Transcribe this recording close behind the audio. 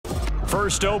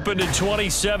First opened in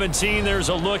 2017. There's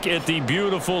a look at the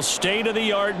beautiful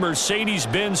state-of-the-art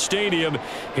Mercedes-Benz Stadium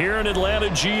here in Atlanta,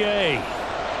 GA.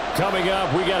 Coming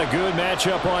up, we got a good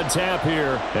matchup on tap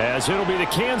here, as it'll be the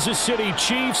Kansas City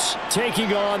Chiefs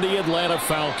taking on the Atlanta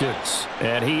Falcons.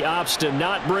 And he opts to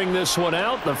not bring this one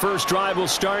out. The first drive will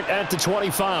start at the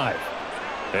 25.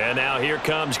 And now here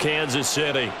comes Kansas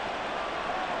City.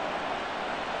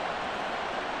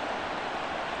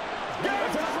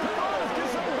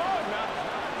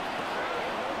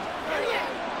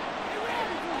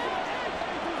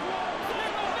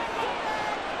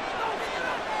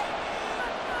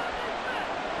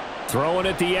 Throwing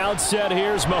at the outset,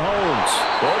 here's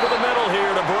Mahomes. Over the middle here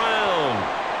to Brown.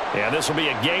 And this will be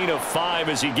a gain of 5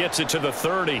 as he gets it to the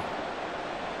 30.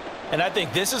 And I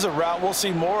think this is a route we'll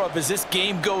see more of as this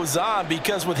game goes on,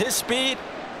 because with his speed,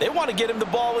 they want to get him the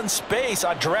ball in space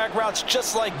on drag routes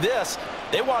just like this.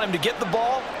 They want him to get the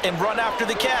ball and run after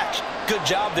the catch. Good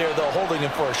job there, though, holding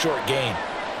him for a short gain.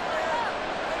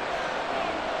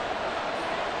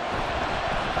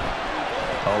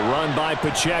 A run by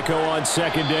Pacheco on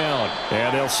second down.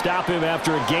 And they'll stop him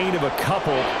after a gain of a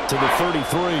couple to the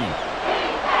 33.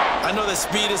 I know that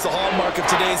speed is the hallmark of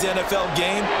today's NFL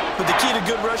game, but the key to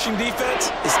good rushing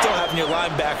defense is still having your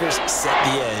linebackers set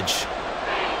the edge.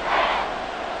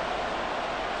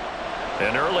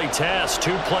 An early test,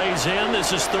 2 plays in.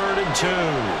 This is 3rd and 2.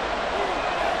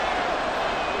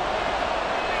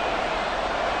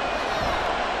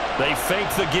 They fake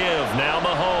the give. Now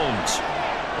Mahomes.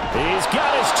 He's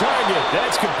got his target.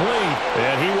 That's complete.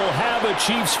 And he will have a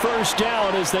Chiefs first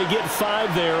down as they get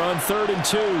 5 there on 3rd and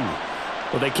 2.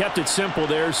 Well, they kept it simple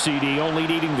there, CD, only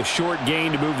needing the short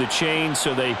gain to move the chain,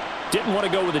 so they didn't want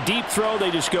to go with a deep throw.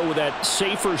 They just go with that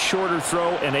safer, shorter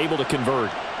throw and able to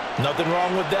convert. Nothing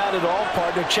wrong with that at all,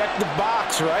 partner. Check the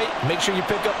box, right? Make sure you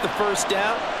pick up the first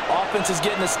down. Offense is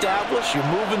getting established. You're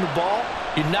moving the ball.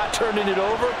 You're not turning it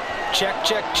over. Check,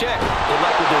 check, check. They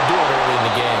like what they're doing early in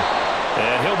the game.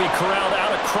 And he'll be corralled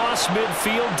out across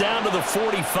midfield down to the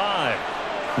 45.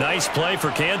 Nice play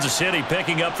for Kansas City,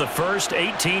 picking up the first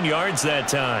 18 yards that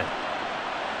time.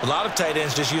 A lot of tight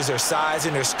ends just use their size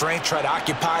and their strength, try to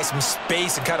occupy some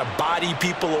space and kind of body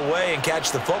people away and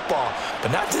catch the football.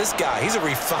 But not this guy. He's a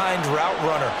refined route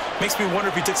runner. Makes me wonder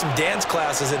if he took some dance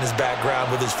classes in his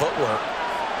background with his footwork.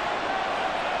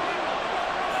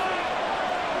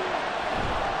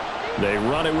 They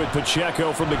run it with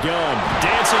Pacheco from the gun.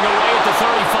 Dancing away at the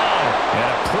 35.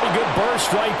 And a pretty good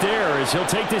burst right there as he'll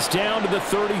take this down to the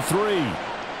 33.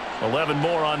 11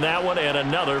 more on that one and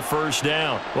another first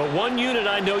down. Well, one unit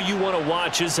I know you want to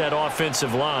watch is that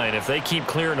offensive line. If they keep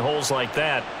clearing holes like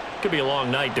that, it could be a long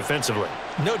night defensively.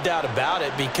 No doubt about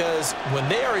it, because when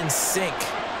they are in sync,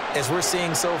 as we're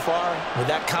seeing so far, when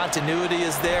that continuity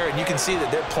is there and you can see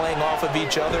that they're playing off of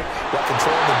each other while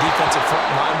controlling the defensive front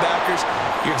linebackers,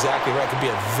 you're exactly right. It could be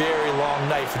a very long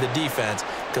night for the defense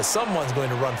because someone's going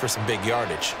to run for some big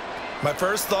yardage. My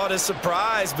first thought is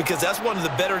surprise, because that's one of the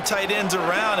better tight ends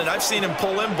around, and I've seen him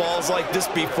pull in balls like this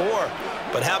before.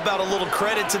 But how about a little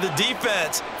credit to the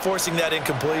defense forcing that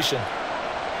incompletion?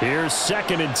 Here's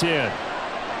 2nd and 10.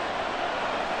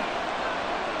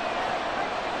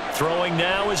 Throwing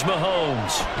now is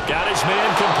Mahomes. Got his man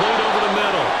complete over the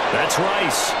middle. That's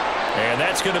Rice. And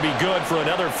that's going to be good for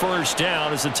another first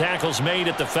down as the tackle's made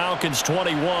at the Falcons'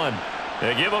 21.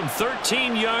 They give them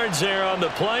 13 yards there on the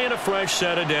play and a fresh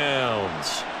set of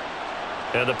downs.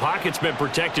 And the pocket's been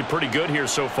protected pretty good here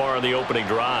so far on the opening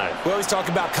drive. We always talk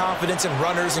about confidence in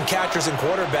runners and catchers and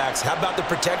quarterbacks. How about the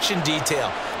protection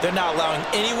detail? They're not allowing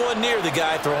anyone near the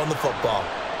guy throwing the football.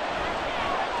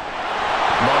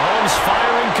 Mahomes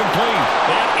firing complete.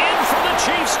 And in for the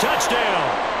Chiefs touchdown.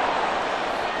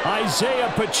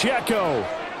 Isaiah Pacheco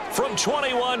from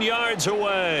 21 yards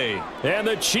away. And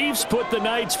the Chiefs put the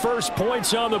night's first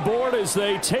points on the board as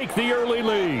they take the early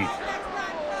lead.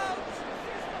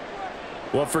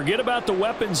 Well, forget about the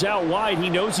weapons out wide. He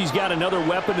knows he's got another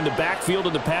weapon in the backfield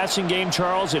in the passing game,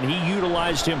 Charles, and he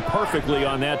utilized him perfectly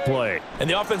on that play. And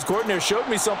the offense coordinator showed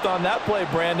me something on that play,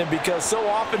 Brandon, because so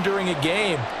often during a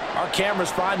game, our cameras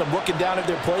find them looking down at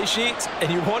their play sheets, and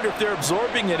you wonder if they're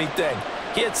absorbing anything.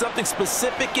 He had something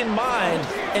specific in mind,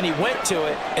 and he went to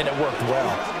it, and it worked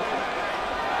well.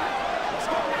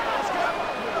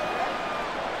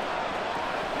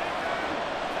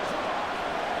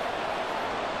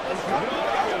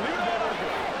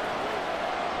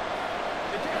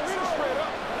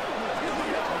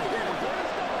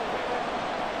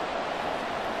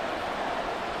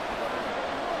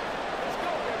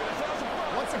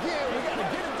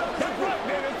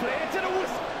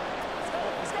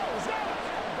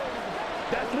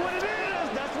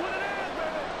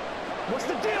 What's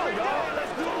the deal, dog?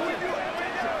 Let's do it with you.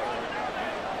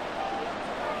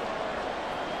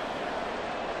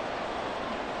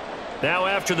 Now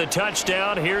after the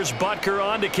touchdown, here's Butker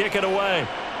on to kick it away.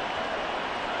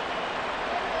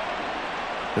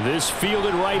 This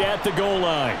fielded right at the goal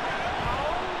line.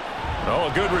 Oh,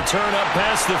 a good return up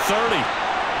past the 30.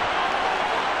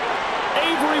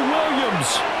 Avery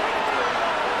Williams.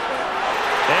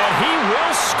 And he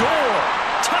will score.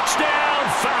 Touchdown,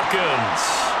 Falcons.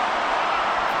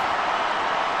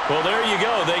 Well, there you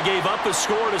go. They gave up a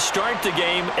score to start the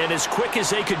game, and as quick as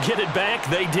they could get it back,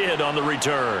 they did on the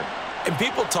return. And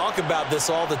people talk about this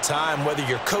all the time, whether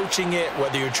you're coaching it,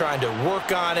 whether you're trying to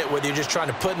work on it, whether you're just trying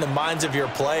to put in the minds of your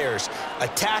players.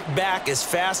 Attack back as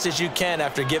fast as you can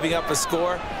after giving up a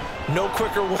score. No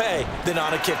quicker way than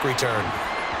on a kick return.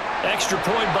 Extra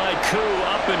point by Koo,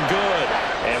 up and good.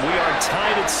 And we are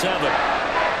tied at 7.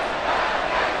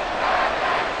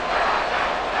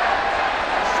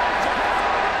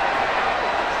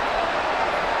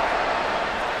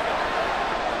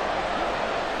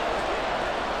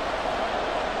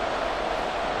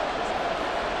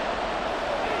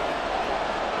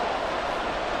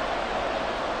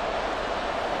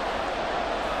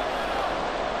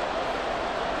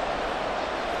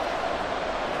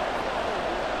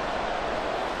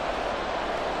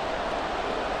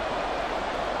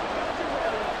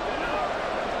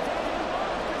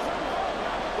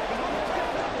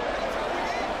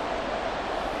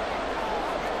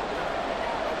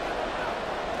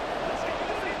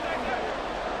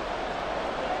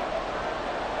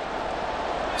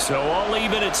 So all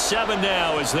even at 7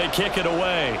 now as they kick it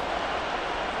away.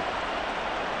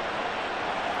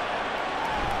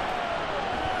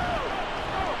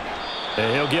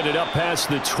 And he'll get it up past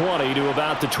the 20 to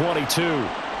about the 22.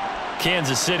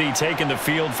 Kansas City taking the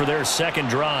field for their second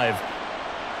drive.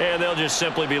 And they'll just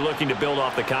simply be looking to build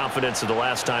off the confidence of the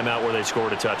last time out where they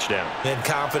scored a touchdown. And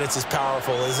confidence is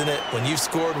powerful, isn't it? When you've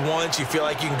scored once, you feel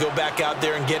like you can go back out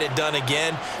there and get it done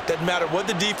again. Doesn't matter what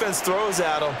the defense throws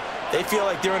at them. They feel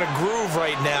like they're in a groove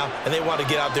right now, and they want to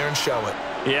get out there and show it.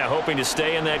 Yeah, hoping to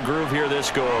stay in that groove here this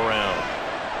go-around.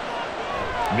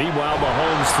 Meanwhile,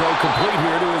 Mahomes throw complete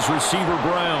here to his receiver,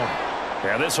 Brown.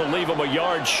 And this will leave him a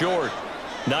yard short.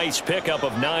 Nice pickup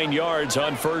of 9 yards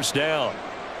on first down.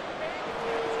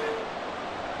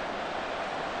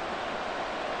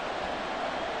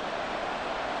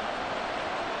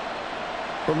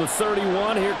 From the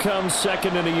 31, here comes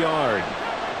second and a yard.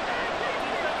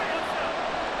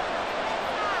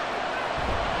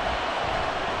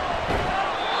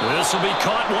 This will be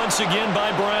caught once again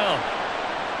by Brown.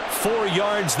 4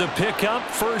 yards the pickup,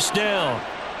 first down.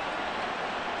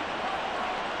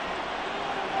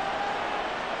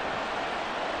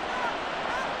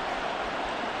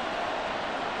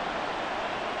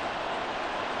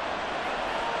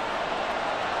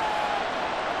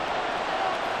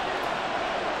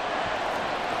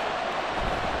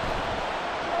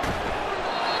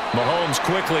 Mahomes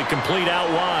quickly complete out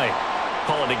wide.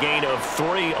 Call it a gain of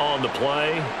 3 on the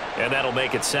play, and that'll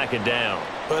make it second down.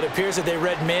 But it appears that they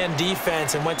read man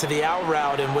defense and went to the out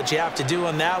route, and what you have to do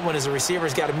on that one is the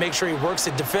receiver's got to make sure he works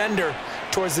the defender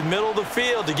towards the middle of the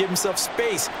field to give himself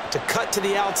space to cut to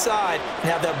the outside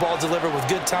and have that ball delivered with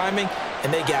good timing,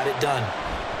 and they got it done.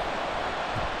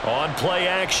 On play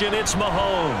action, it's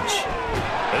Mahomes.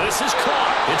 And this is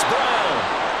caught. It's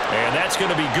Brown. And that's going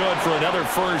to be good for another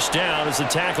first down as the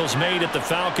tackle's made at the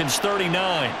Falcons'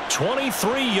 39.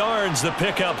 23 yards the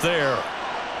pickup there.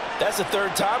 That's the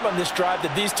third time on this drive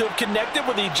that these two have connected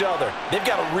with each other. They've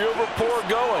got a real rapport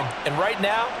going. And right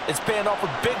now, it's paying off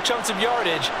with big chunks of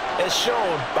yardage as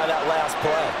shown by that last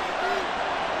play.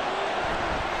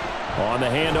 On the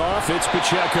handoff, it's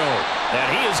Pacheco. And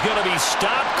he is going to be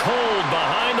stopped cold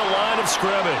behind the line of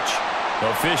scrimmage.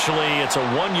 Officially, it's a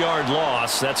 1-yard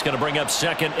loss. That's going to bring up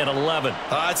second and 11.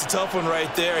 That's a tough one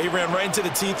right there. He ran right into the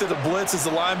teeth of the blitz as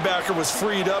the linebacker was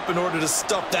freed up in order to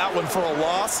stuff that one for a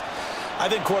loss. I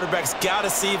think quarterbacks got to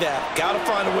see that. Got to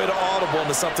find a way to audible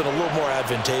into something a little more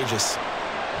advantageous.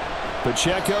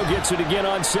 Pacheco gets it again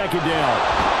on second down.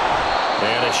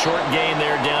 And a short gain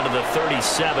there down to the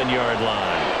 37-yard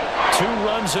line. 2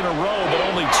 runs in a row, but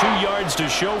only 2 yards to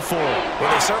show for it. Well,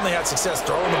 they certainly had success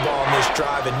throwing the ball on this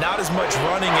drive, and not as much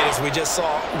running it as we just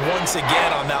saw once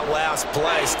again on that last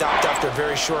play. Stopped after a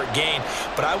very short gain.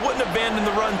 But I wouldn't abandon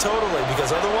the run totally,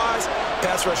 because otherwise,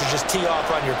 pass rushers just tee off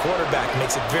on your quarterback. It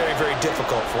makes it very, very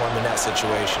difficult for him in that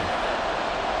situation.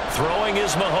 Throwing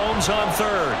is Mahomes on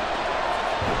third.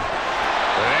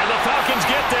 And the Falcons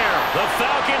get there. The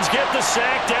Falcons get the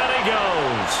sack. Down he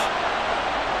goes.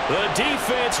 The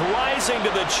defense rising to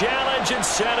the challenge and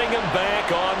setting him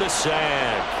back on the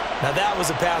sack. Now that was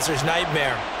a passer's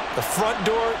nightmare. The front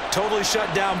door totally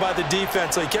shut down by the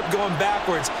defense, so he kept going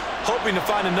backwards, hoping to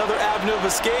find another avenue of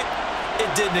escape. It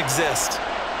didn't exist.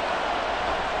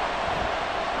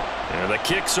 And the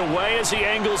kick's away as he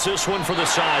angles this one for the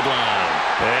sideline.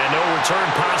 And no return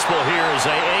possible here as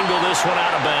they angle this one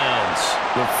out of bounds.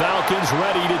 The Falcons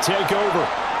ready to take over.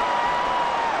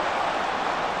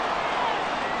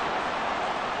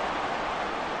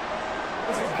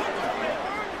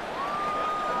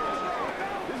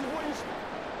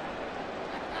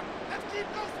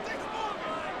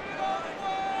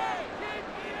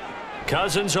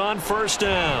 Cousins on first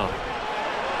down.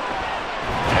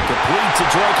 And complete to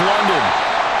Drake London.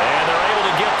 And they're able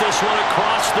to get this one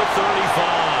across the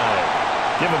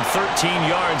 35. Give him 13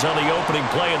 yards on the opening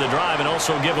play of the drive and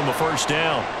also give him a first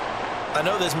down. I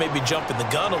know this may be jumping the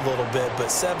gun a little bit, but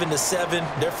 7-7,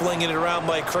 they're flinging it around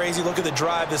like crazy. Look at the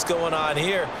drive that's going on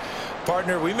here.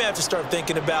 Partner, we may have to start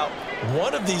thinking about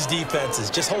one of these defenses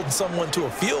just holding someone to a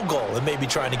field goal and maybe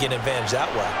trying to get an advantage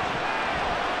that way.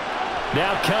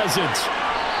 Now Cousins.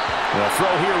 The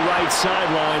throw here right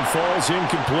sideline falls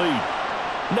incomplete.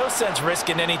 No sense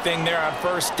risking anything there on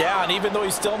first down. Even though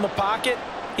he's still in the pocket,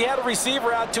 he had a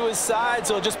receiver out to his side,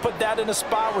 so just put that in a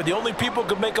spot where the only people who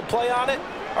could make a play on it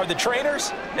are the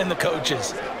trainers and the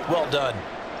coaches. Well done.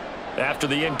 After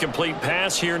the incomplete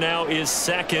pass, here now is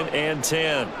 2nd and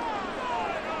 10.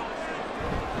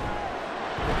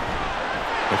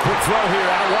 A quick throw here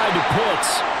out wide to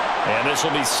Pitts. And this will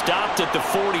be stopped at the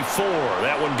 44.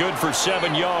 That one good for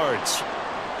 7 yards.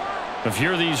 If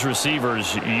you're these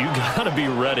receivers, you got to be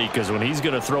ready because when he's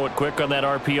going to throw it quick on that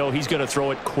RPO, he's going to throw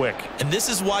it quick. And this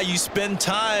is why you spend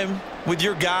time with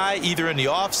your guy either in the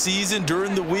offseason,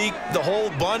 during the week, the whole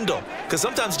bundle. Because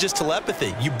sometimes it's just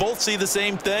telepathy. You both see the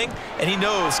same thing, and he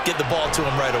knows get the ball to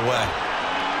him right away.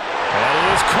 And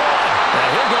it is caught. Now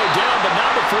he'll go down, but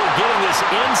not before getting this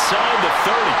inside the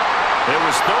 30. It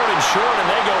was 3rd and short, and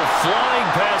they go flying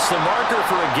past the marker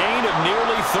for a gain of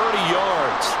nearly 30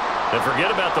 yards. And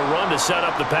forget about the run to set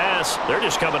up the pass. They're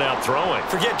just coming out throwing.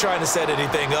 Forget trying to set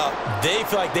anything up. They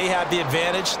feel like they have the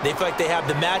advantage. They feel like they have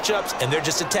the matchups, and they're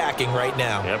just attacking right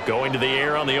now. Yep, going to the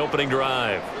air on the opening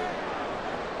drive.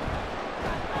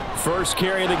 First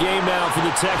carry of the game now for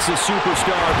the Texas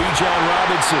superstar, Bijan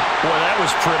Robinson. Boy, that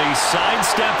was pretty.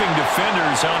 Sidestepping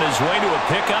defenders on his way to a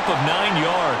pickup of 9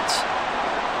 yards.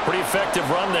 Pretty effective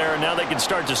run there, and now they can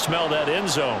start to smell that end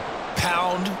zone.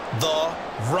 Pound the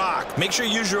rock. Make sure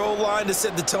you use your O-line to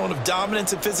set the tone of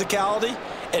dominance and physicality,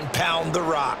 and pound the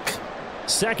rock.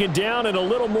 2nd down and a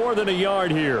little more than a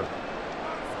yard here.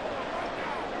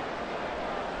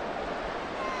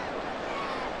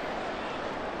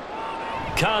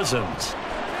 Cousins.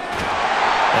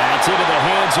 That's into the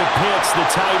hands of Pitts, the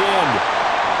tight end.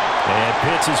 And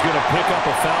Pitts is going to pick up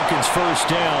a Falcons first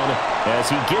down as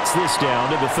he gets this down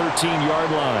to the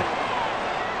 13-yard line.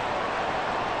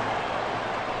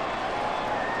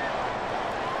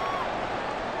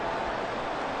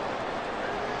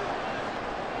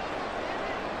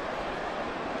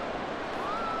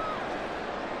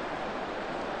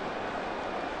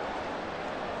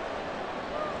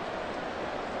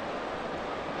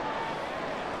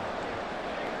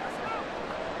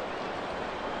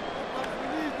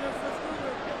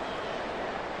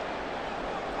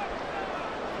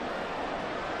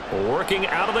 Working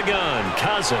out of the gun,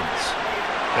 Cousins.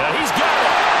 And he's got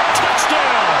it.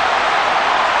 Touchdown.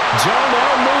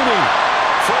 Darnell Mooney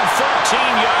from 13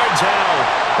 yards out.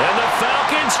 And the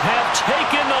Falcons have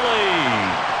taken the lead.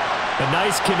 A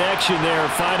nice connection there,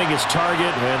 finding his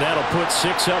target, and that'll put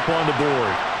 6 up on the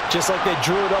board. Just like they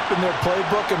drew it up in their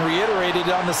playbook and reiterated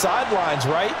it on the sidelines,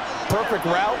 right? Perfect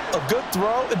route, a good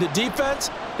throw, and the defense,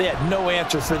 they had no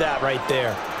answer for that right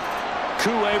there.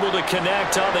 Koo able to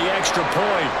connect on the extra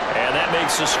point, and that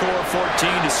makes the score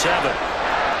 14-7.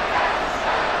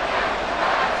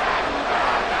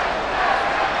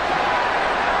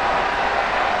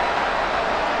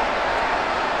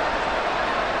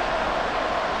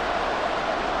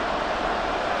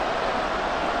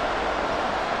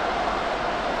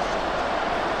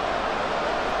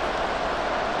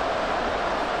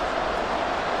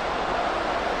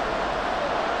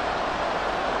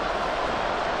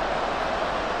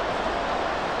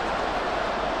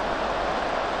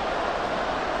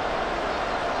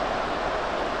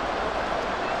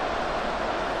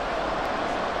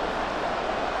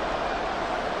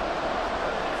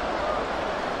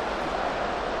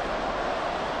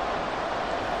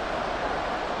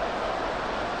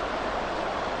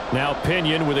 Now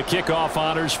Pinion with the kickoff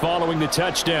honors following the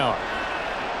touchdown.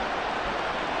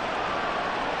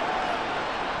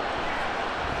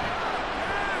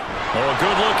 Oh, a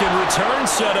good-looking return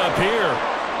set up here.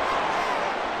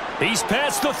 He's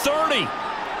past the 30.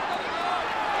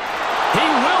 He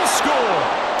will score.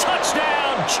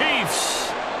 Touchdown,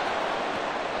 Chiefs.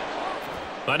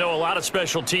 I know a lot of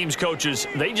special teams coaches,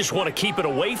 they just want to keep it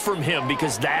away from him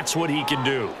because that's what he can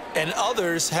do. And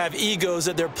others have egos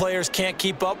that their players can't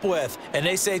keep up with. And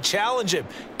they say, challenge him,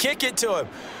 kick it to him.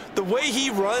 The way he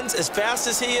runs as fast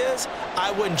as he is,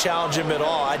 I wouldn't challenge him at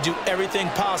all. I'd do everything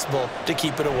possible to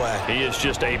keep it away. He is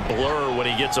just a blur when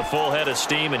he gets a full head of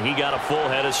steam, and he got a full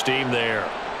head of steam there.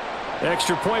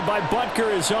 Extra point by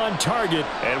Butker is on target,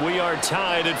 and we are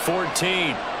tied at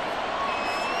 14.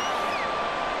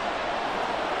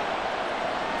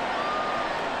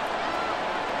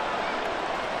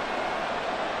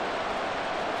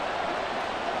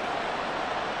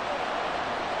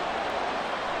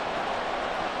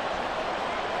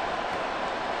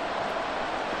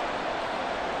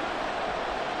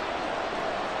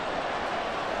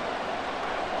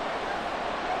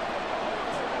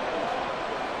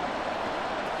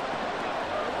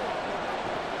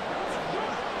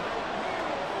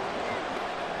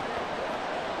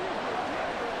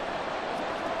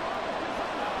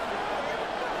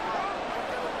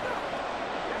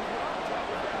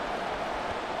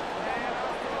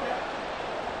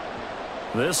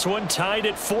 This one tied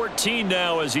at 14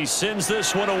 now as he sends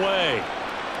this one away.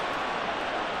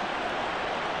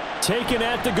 Taken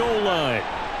at the goal line.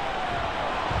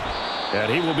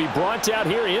 And he will be brought down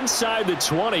here inside the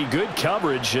 20. Good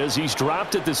coverage as he's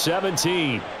dropped at the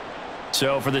 17.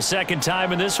 So for the second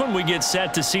time in this one, we get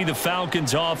set to see the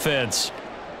Falcons offense.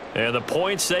 And the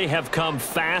points, they have come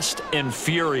fast and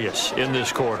furious in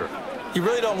this quarter. You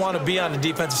really don't want to be on the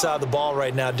defensive side of the ball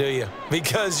right now, do you?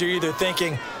 Because you're either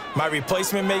thinking, my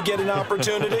replacement may get an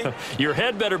opportunity. Your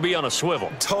head better be on a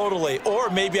swivel. Totally. Or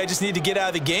maybe I just need to get out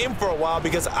of the game for a while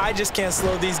because I just can't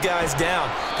slow these guys down.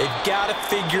 They've got to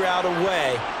figure out a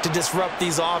way to disrupt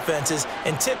these offenses.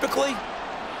 And typically,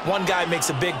 one guy makes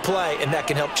a big play, and that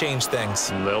can help change things.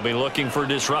 They'll be looking for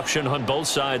disruption on both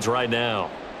sides right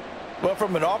now. Well,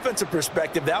 from an offensive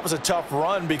perspective, that was a tough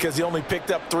run because he only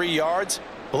picked up 3 yards.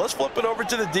 But let's flip it over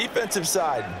to the defensive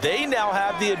side. They now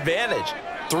have the advantage.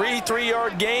 3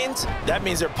 3-yard gains, that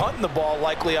means they're punting the ball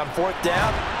likely on 4th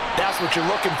down. That's what you're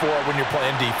looking for when you're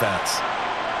playing defense.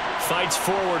 Fights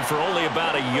forward for only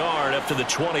about a yard up to the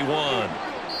 21.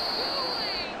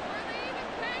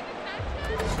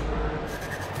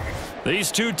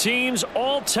 These two teams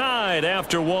all tied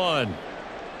after one.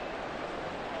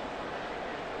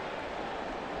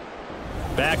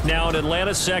 Back now in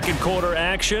Atlanta, second quarter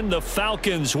action. The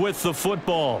Falcons with the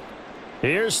football.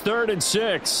 Here's 3rd and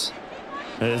 6.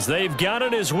 As they've got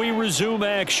it as we resume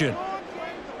action.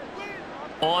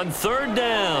 On 3rd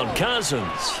down,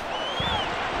 Cousins.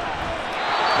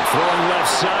 Throwing left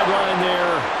sideline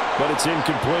there, but it's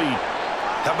incomplete.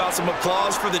 How about some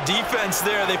applause for the defense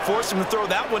there? They forced him to throw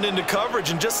that one into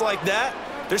coverage, and just like that,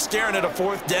 they're staring at a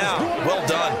 4th down. Well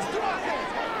done.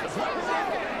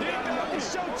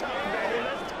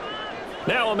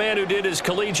 Now a man who did his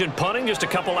collegiate punting just a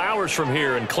couple hours from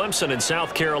here in Clemson in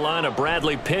South Carolina,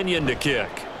 Bradley Pinion to kick.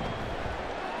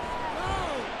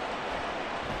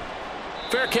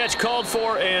 Fair catch called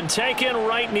for and taken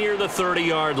right near the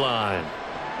 30-yard line.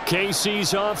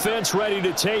 KC's offense ready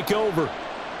to take over.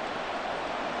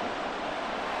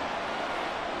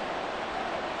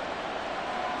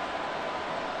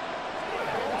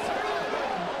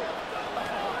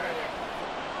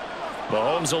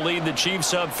 Mahomes will lead the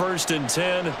Chiefs up 1st and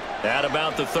 10 at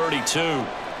about the 32.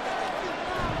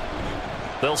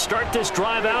 They'll start this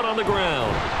drive out on the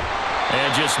ground.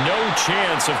 And just no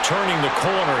chance of turning the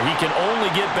corner. He can only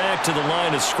get back to the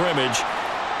line of scrimmage.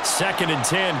 2nd and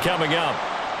 10 coming up.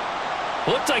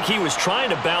 Looked like he was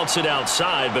trying to bounce it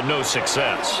outside, but no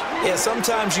success. Yeah,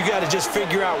 sometimes you got to just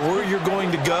figure out where you're going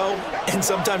to go, and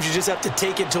sometimes you just have to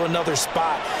take it to another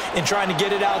spot. In trying to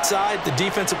get it outside, the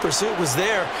defensive pursuit was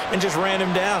there and just ran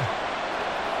him down.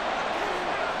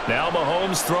 Now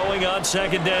Mahomes throwing on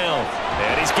 2nd down.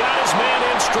 And he's got his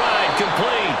man in stride,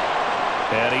 complete.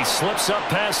 And he slips up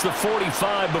past the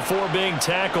 45 before being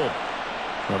tackled.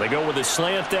 Well, they go with a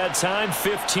slant that time,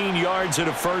 15 yards and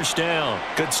a 1st down.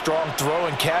 Good strong throw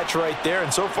and catch right there.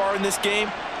 And so far in this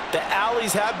game, the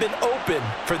alleys have been open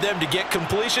for them to get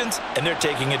completions, and they're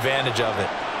taking advantage of it.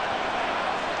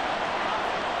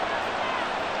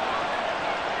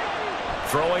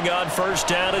 Throwing on 1st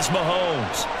down is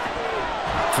Mahomes.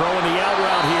 Throwing the out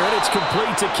route here, and it's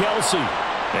complete to Kelsey.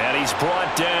 And he's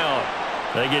brought down.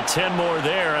 They get 10 more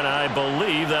there, and I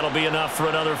believe that'll be enough for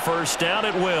another 1st down.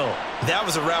 It will. That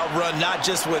was a route run not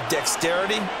just with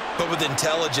dexterity, but with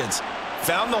intelligence.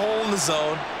 found the hole in the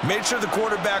zone, made sure the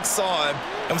quarterback saw him,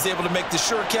 and was able to make the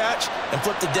sure catch and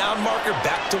flip the down marker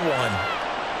back to 1.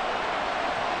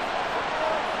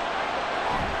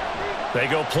 They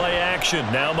go play action.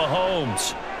 Now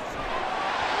Mahomes.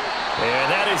 And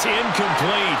that is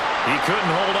incomplete. He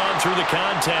couldn't hold on through the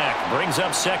contact. Brings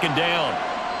up second down.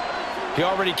 He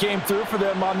already came through for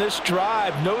them on this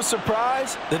drive. No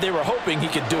surprise that they were hoping he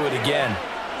could do it again.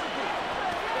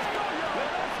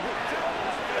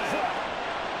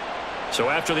 So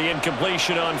after the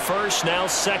incompletion on first, now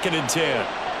 2nd and 10.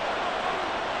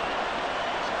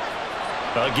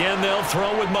 Again, they'll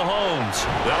throw with Mahomes.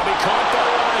 That'll be caught by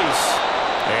Rice.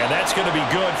 And that's going to be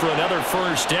good for another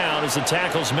first down as the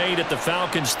tackle's made at the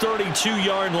Falcons'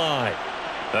 32-yard line.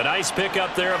 A nice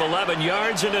pickup there of 11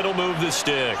 yards, and it'll move the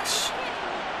sticks.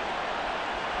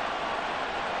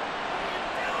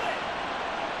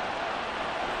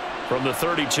 From the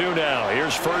 32 now,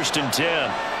 here's 1st and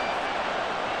 10.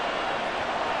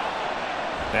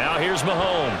 Now here's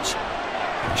Mahomes.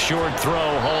 Short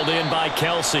throw hauled in by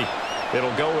Kelsey.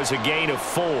 It'll go as a gain of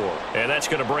 4, and that's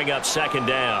going to bring up 2nd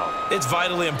down. It's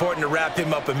vitally important to wrap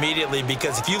him up immediately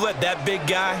because if you let that big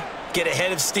guy get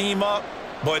ahead of steam up,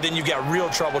 boy, then you've got real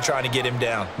trouble trying to get him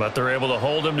down. But they're able to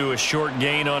hold him to a short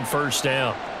gain on 1st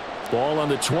down. Ball on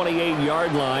the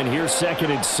 28-yard line. Here's 2nd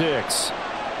and 6.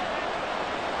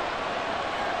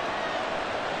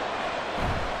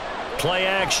 Play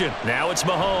action. Now it's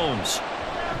Mahomes.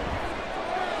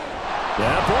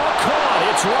 That ball caught.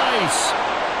 It's Rice.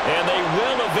 And they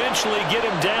will eventually get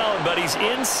him down, but he's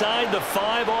inside the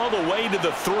 5 all the way to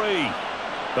the 3.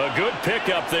 A good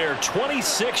pickup there,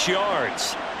 26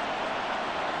 yards.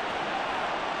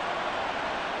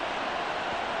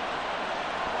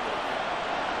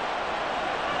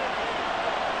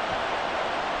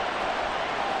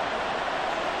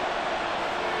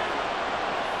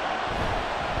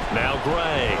 Now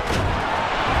Gray.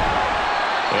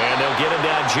 And they'll get him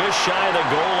down just shy of the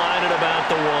goal line at about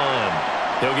the 1.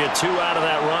 He'll get 2 out of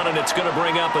that run, and it's going to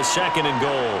bring up a 2nd and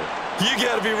goal. You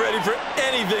got to be ready for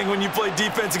anything when you play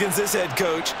defense against this head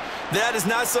coach. That is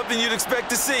not something you'd expect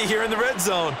to see here in the red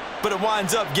zone, but it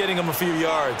winds up getting him a few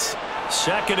yards.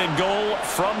 2nd and goal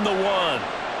from the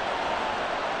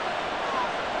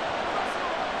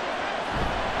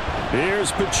 1.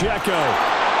 Here's Pacheco.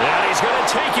 And he's going to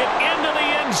take it into the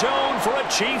end zone for a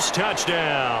Chiefs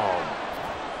touchdown.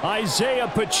 Isaiah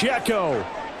Pacheco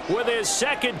with his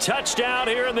 2nd touchdown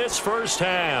here in this first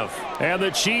half. And the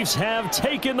Chiefs have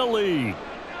taken the lead.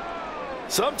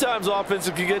 Sometimes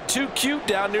offenses can get too cute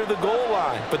down near the goal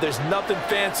line, but there's nothing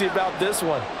fancy about this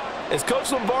one. As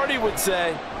Coach Lombardi would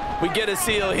say, we get a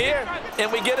seal here,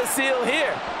 and we get a seal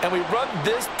here, and we run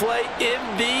this play in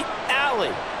the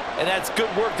alley. And that's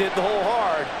good work to hit the hole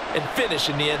hard and finish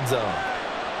in the end zone.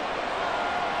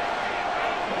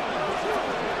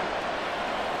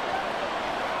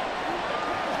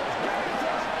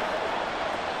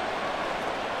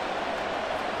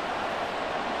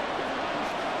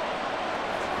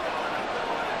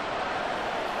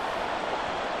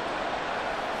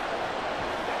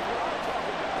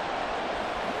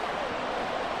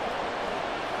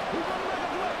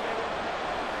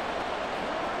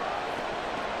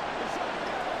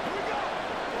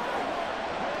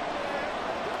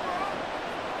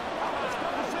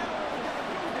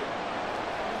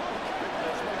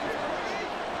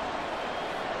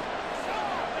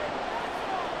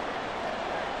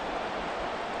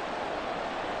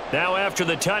 Now after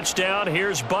the touchdown,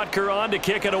 here's Butker on to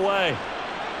kick it away.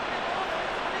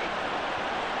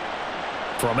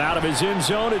 From out of his end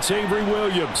zone, it's Avery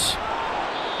Williams.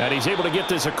 And he's able to get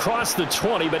this across the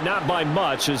 20, but not by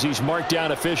much as he's marked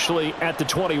down officially at the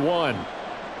 21.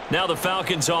 Now the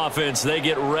Falcons offense, they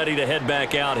get ready to head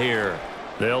back out here.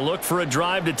 They'll look for a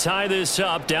drive to tie this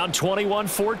up, down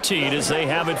 21-14 as they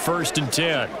have it 1st and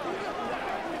 10.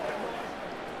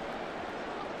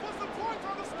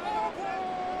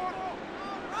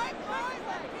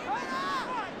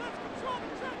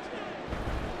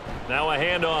 Now a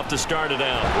handoff to start it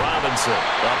out. Robinson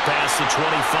up past the 25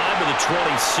 to the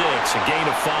 26, a gain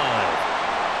of 5.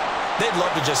 They'd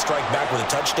love to just strike back with a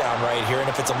touchdown right here, and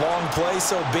if it's a long play,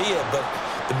 so be it. But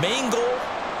the main goal,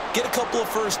 get a couple of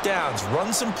first downs,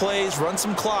 run some plays, run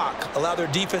some clock, allow their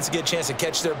defense to get a chance to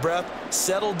catch their breath,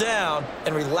 settle down,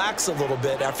 and relax a little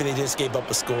bit after they just gave up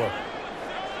a score.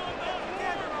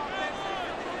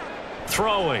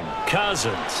 Throwing,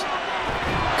 Cousins.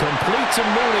 Complete to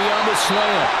Mooney on the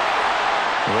slant.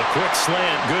 The quick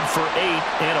slant, good for 8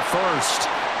 and a first.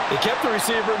 They kept the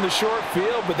receiver in the short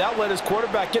field, but that let his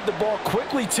quarterback get the ball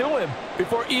quickly to him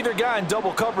before either guy in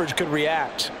double coverage could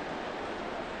react.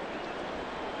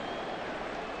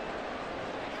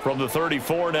 From the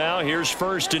 34 now, here's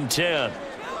 1st and 10.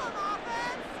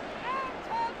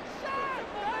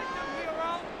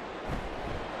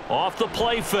 Off the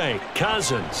play fake,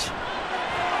 Cousins.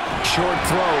 Short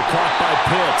throw caught by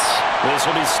Pitts. This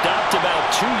will be stopped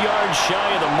about 2 yards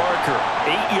shy of the marker.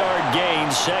 8-yard gain,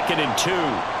 2nd and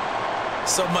 2.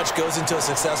 So much goes into a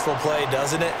successful play,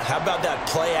 doesn't it? How about that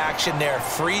play action there,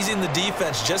 freezing the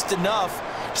defense just enough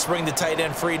to bring the tight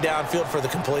end free downfield for the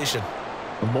completion.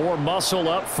 More muscle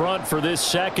up front for this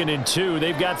 2nd and 2.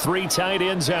 They've got 3 tight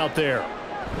ends out there.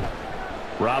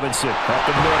 Robinson up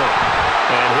the middle.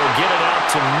 And he'll get it out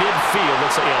to midfield.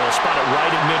 Looks like they'll spot it right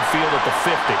at midfield at the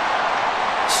 50.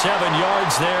 7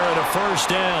 yards there and a 1st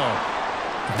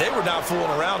down. They were not fooling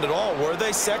around at all, were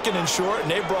they? 2nd and short, and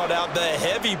they brought out the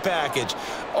heavy package.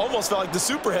 Almost felt like the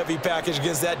super heavy package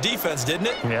against that defense, didn't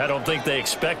it? Yeah, I don't think they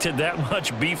expected that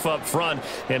much beef up front,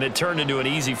 and it turned into an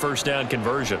easy 1st down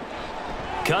conversion.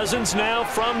 Cousins now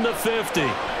from the 50. And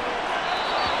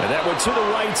that went to the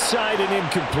right side and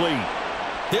incomplete.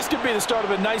 This could be the start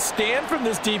of a nice stand from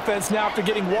this defense now after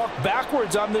getting walked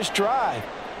backwards on this drive.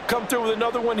 Come through with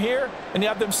another one here, and you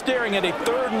have them staring at a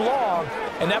 3rd and long,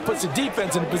 and that puts the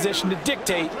defense in a position to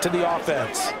dictate to the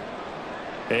offense.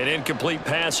 An incomplete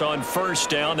pass on 1st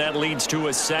down. That leads to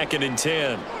a 2nd and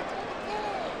 10.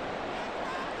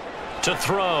 To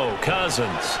throw,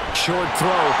 Cousins. Short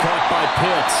throw caught by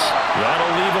Pitts.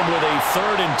 That'll leave them with a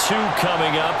 3rd and 2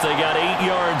 coming up. They got 8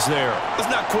 yards there.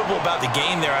 Let's not quibble about the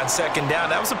gain there on 2nd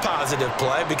down. That was a positive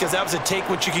play because that was a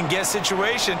take-what-you-can-get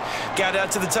situation. Got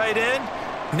out to the tight end.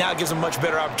 Now it gives them a much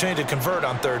better opportunity to convert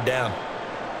on 3rd down.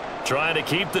 Trying to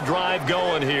keep the drive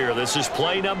going here. This is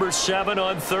play number 7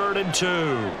 on 3rd and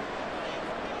 2.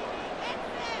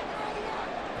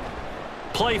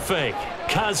 Play fake.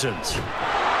 Cousins.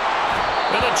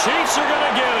 And the Chiefs are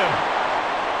going to get him.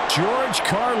 George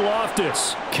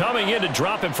Karlaftis coming in to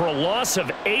drop him for a loss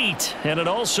of 8, and it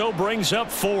also brings up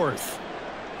 4th.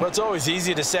 Well, it's always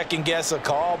easy to second-guess a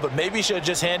call, but maybe you should have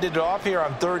just handed it off here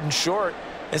on 3rd and short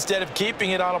instead of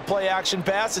keeping it on a play-action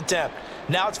pass attempt.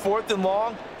 Now it's 4th and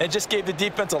long, and just gave the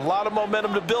defense a lot of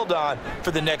momentum to build on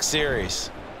for the next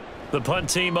series. The punt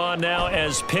team on now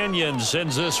as Pinion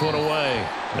sends this one away.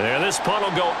 And this punt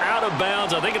will go out of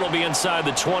bounds. I think it'll be inside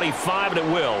the 25, and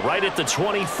it will. Right at the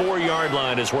 24-yard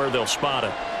line is where they'll spot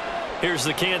it. Here's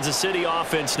the Kansas City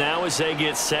offense now as they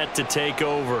get set to take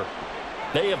over.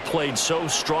 They have played so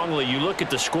strongly. You look at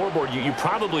the scoreboard, you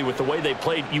probably, with the way they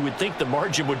played, you would think the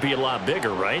margin would be a lot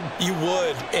bigger, right? You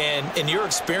would. And in your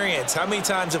experience, how many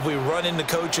times have we run into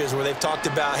coaches where they've talked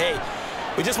about, hey,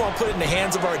 we just want to put it in the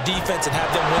hands of our defense and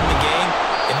have them win the game?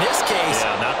 In this case,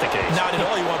 yeah, not the case. Not at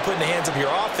all. You want to put it in the hands of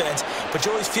your offense, but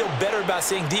you always feel better about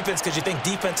saying defense because you think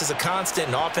defense is a constant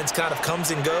and offense kind of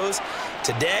comes and goes.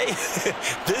 Today,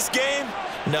 this game,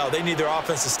 no, they need their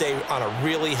offense to stay on a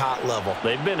really hot level.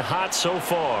 They've been hot so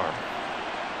far.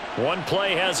 One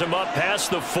play has them up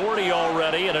past the 40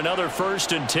 already, and another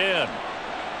 1st and 10.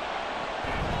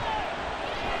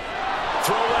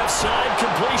 Throw left side,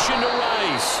 completion to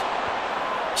Rice.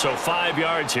 So 5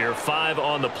 yards here, 5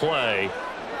 on the play,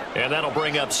 and that'll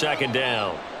bring up 2nd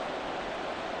down.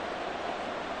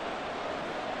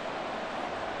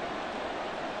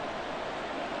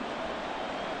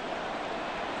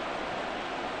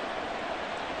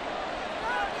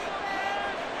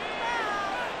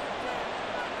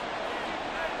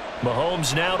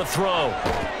 Mahomes now to throw.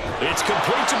 It's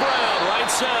complete to Brown, right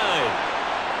side.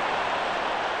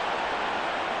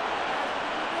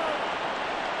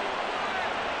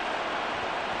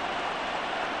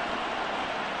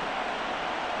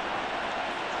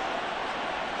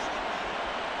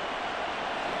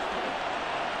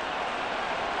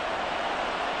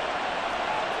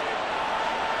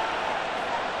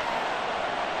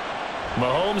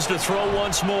 Mahomes to throw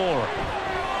once more.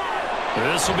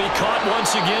 This will be caught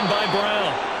once again by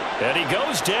Brown. And he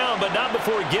goes down, but not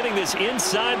before getting this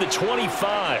inside the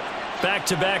 25.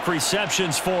 Back-to-back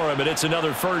receptions for him, and it's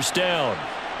another 1st down.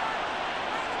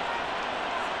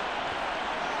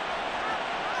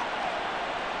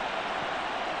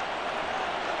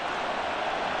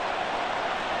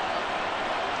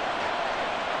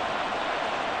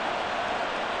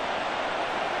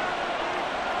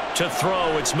 To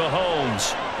throw, it's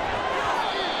Mahomes.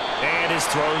 And his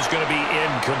throw's going to be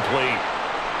incomplete.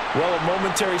 Well, a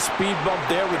momentary speed bump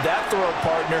there with that throw,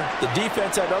 partner. The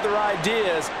defense had other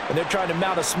ideas, and they're trying to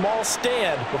mount a small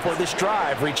stand before this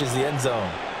drive reaches the end zone.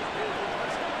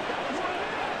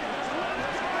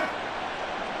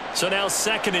 So now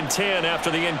 2nd and 10 after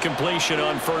the incompletion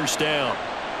on 1st down.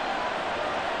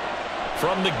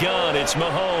 From the gun, it's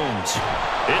Mahomes.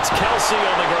 It's Kelsey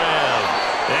on the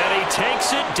ground. And he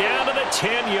takes it down to the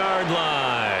 10-yard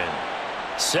line.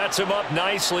 Sets him up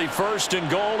nicely. First and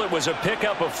goal. It was a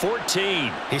pickup of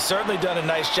 14. He's certainly done a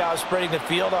nice job spreading the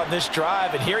field on this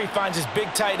drive, and here he finds his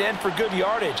big tight end for good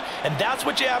yardage. And that's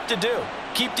what you have to do.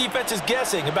 Keep defenses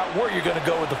guessing about where you're going to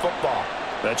go with the football.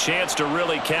 A chance to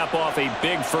really cap off a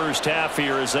big first half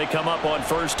here as they come up on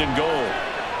first and goal.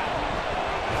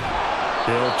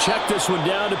 He'll check this one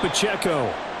down to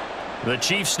Pacheco. The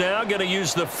Chiefs now going to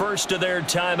use the first of their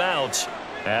timeouts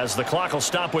as the clock will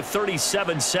stop with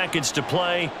 37 seconds to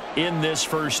play in this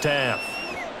first half.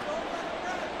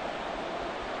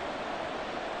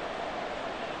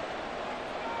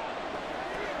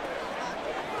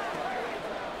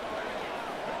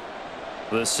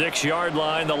 The 6-yard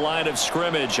line, the line of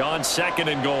scrimmage on second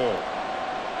and goal.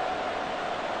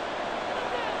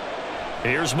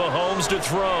 Here's Mahomes to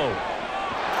throw.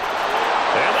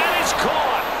 And that is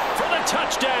caught for the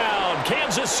touchdown,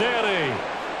 Kansas City.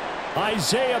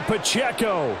 Isaiah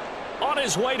Pacheco on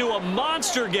his way to a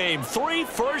monster game. 3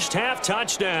 first-half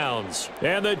touchdowns.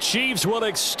 And the Chiefs will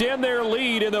extend their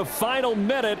lead in the final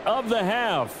minute of the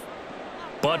half.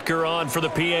 Butker on for the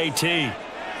PAT.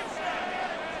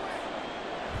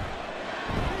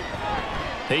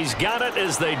 He's got it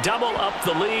as they double up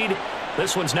the lead.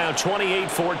 This one's now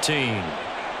 28-14.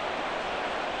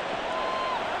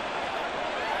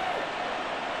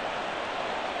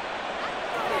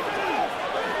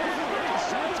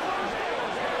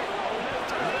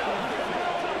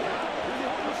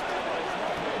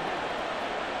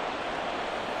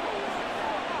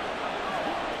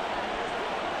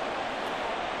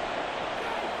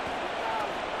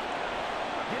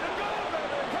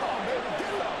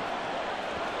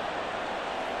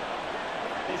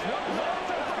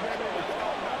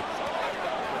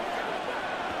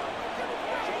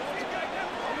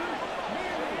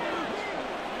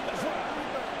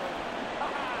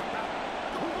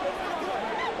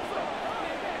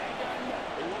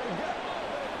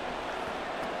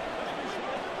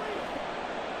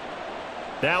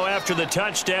 Now after the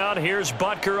touchdown, here's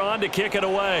Butker on to kick it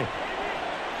away.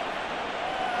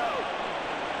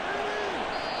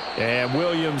 And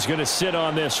Williams going to sit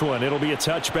on this one. It'll be a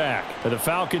touchback. The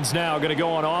Falcons now going to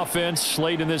go on offense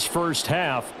late in this first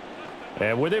half.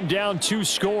 And with him down 2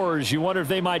 scores, you wonder if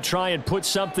they might try and put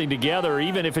something together,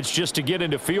 even if it's just to get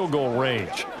into field goal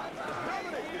range.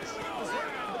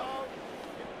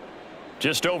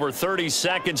 Just over 30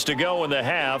 seconds to go in the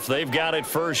half. They've got it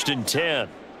 1st and 10.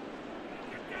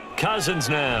 Cousins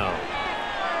now.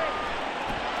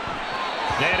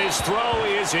 And his throw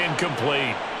is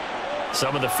incomplete.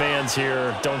 Some of the fans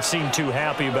here don't seem too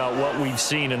happy about what we've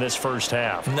seen in this first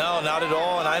half. No, not at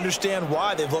all, and I understand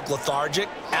why. They've looked lethargic,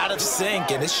 out of sync,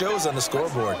 and it shows on the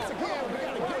scoreboard.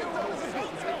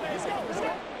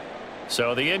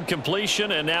 So the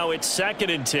incompletion, and now it's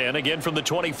 2nd and 10, again from the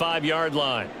 25-yard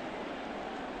line.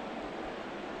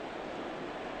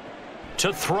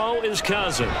 To throw is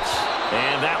Cousins.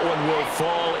 And that one will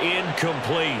fall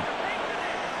incomplete.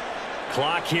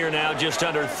 Clock here now just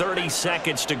under 30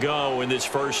 seconds to go in this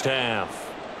first half.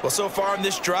 Well, so far in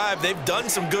this drive, they've done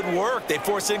some good work. They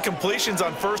force incompletions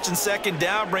on 1st and 2nd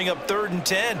down, bring up 3rd and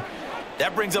 10.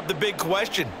 That brings up the big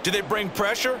question. Do they bring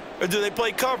pressure or do they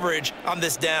play coverage on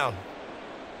this down?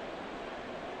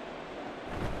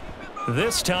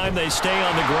 This time they stay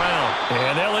on the ground.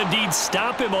 And they'll indeed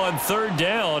stop him on 3rd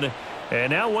down. And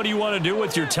now what do you want to do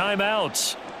with your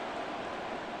timeouts?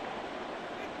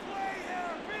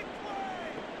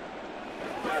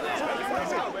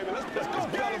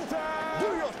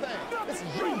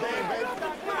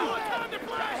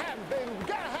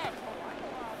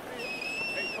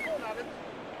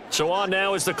 So on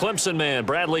now is the Clemson man,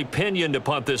 Bradley Pinion, to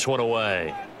punt this one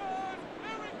away.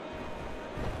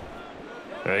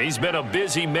 He's been a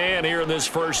busy man here in this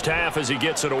first half as he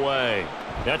gets it away.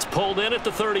 That's pulled in at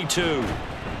the 32.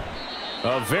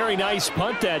 A very nice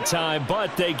punt that time,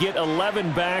 but they get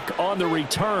 11 back on the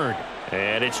return.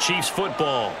 And it's Chiefs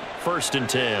football, 1st and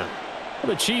 10.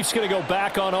 The Chiefs going to go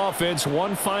back on offense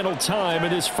one final time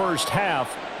in this first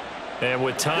half. And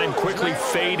with time quickly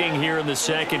fading here in the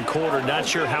second quarter, not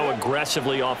sure how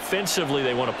aggressively, offensively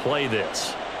they want to play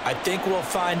this. I think we'll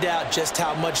find out just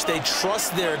how much they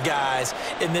trust their guys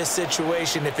in this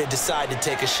situation if they decide to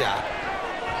take a shot.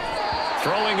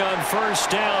 Throwing on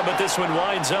 1st down, but this one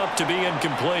winds up to be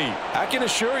incomplete. I can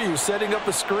assure you, setting up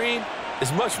a screen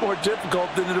is much more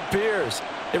difficult than it appears.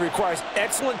 It requires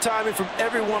excellent timing from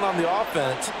everyone on the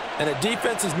offense, and a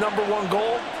defense's #1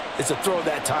 goal is to throw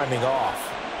that timing off.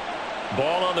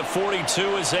 Ball on the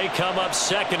 42 as they come up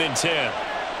 2nd and 10.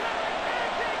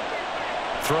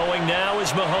 Throwing now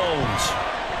is Mahomes.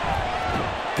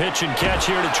 pitch and catch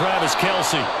here to Travis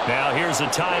Kelce. Now here's a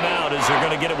timeout as they're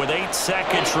going to get it with 8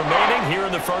 seconds remaining here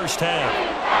in the first half.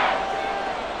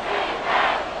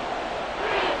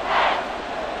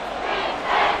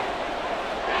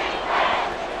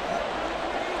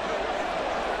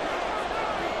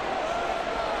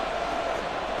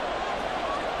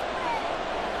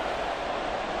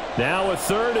 Now a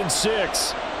 3rd and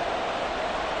 6.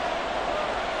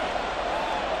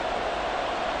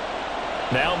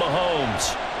 Now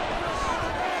Mahomes.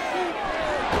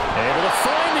 Able to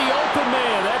find the open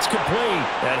man. That's complete.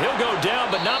 And he'll go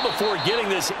down, but not before getting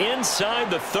this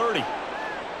inside the 30.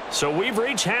 So we've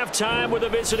reached halftime with the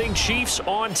visiting Chiefs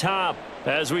on top.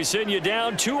 As we send you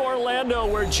down to Orlando,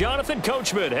 where Jonathan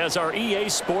Coachman has our EA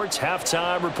Sports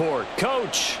halftime report.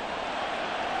 Coach.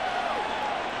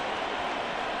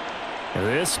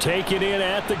 This taken in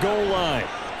at the goal line.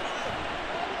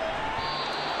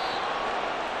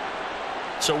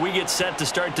 So we get set to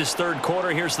start this third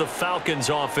quarter. Here's the Falcons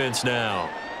offense now.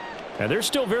 And they're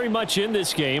still very much in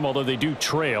this game, although they do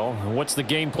trail. What's the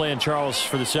game plan, Charles,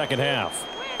 for the second half?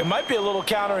 It might be a little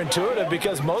counterintuitive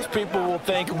because most people will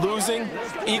think losing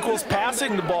equals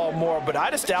passing the ball more, but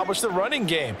I'd establish the running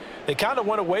game. They kind of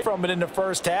went away from it in the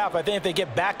first half. I think if they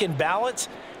get back in balance,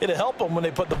 it'll help them when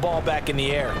they put the ball back in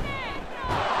the air.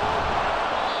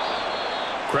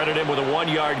 Credit him with a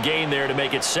 1-yard gain there to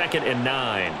make it 2nd and 9.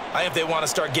 I think if they want to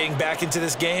start getting back into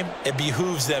this game, it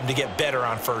behooves them to get better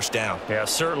on first down. Yeah,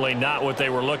 certainly not what they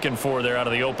were looking for there out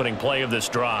of the opening play of this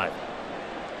drive.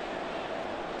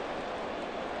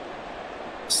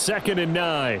 2nd and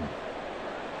 9.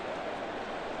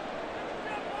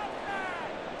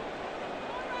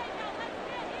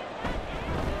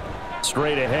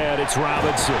 Straight ahead, it's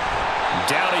Robinson.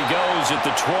 Down he goes at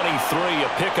the 23, a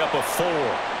pickup of 4.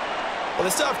 Well, they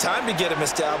still have time to get him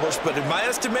established, but in my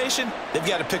estimation, they've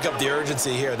got to pick up the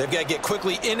urgency here. They've got to get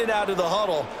quickly in and out of the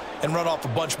huddle and run off a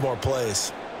bunch more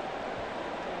plays.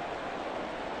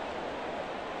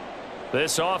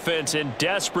 This offense in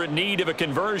desperate need of a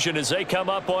conversion as they come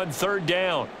up on 3rd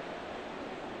down.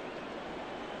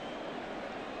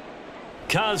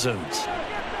 Cousins.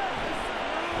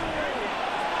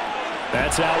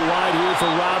 That's out wide here for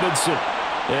Robinson.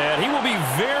 And he will be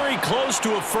very close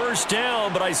to a first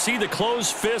down, but I see the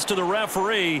closed fist of the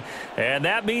referee, and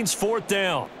that means 4th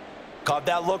down. Caught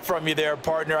that look from you there,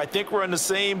 partner. I think we're on the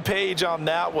same page on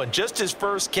that one. Just his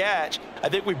first catch, I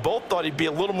think we both thought he'd be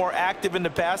a little more active in the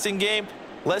passing game.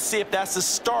 Let's see if that's the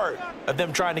start of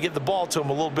them trying to get the ball to him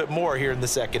a little bit more here in the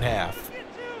second half.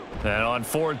 And on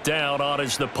 4th down, on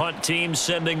is the punt team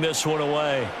sending this one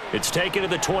away. It's taken to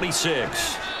the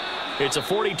 26. It's a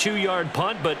 42-yard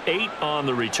punt, but 8 on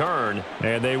the return.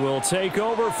 And they will take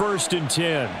over 1st and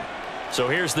 10. So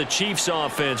here's the Chiefs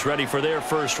offense ready for their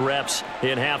first reps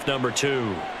in half number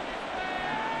 2.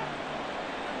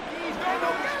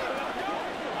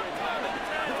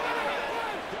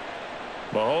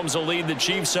 Mahomes will lead the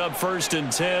Chiefs up 1st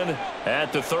and 10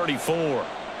 at the 34.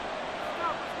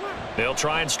 They'll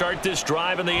try and start this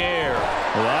drive in the air.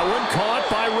 That one caught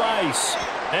by Rice.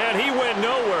 And he went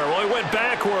nowhere. Well, he went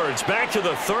backwards, back to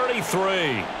the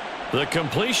 33. The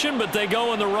completion, but they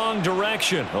go in the wrong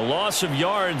direction. A loss of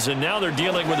yards, and now they're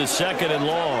dealing with a 2nd and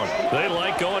long. They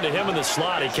like going to him in the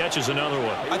slot. He catches another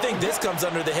one. I think this comes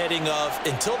under the heading of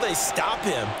until they stop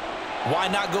him, why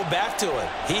not go back to it?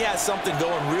 He has something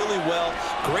going really well.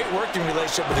 Great working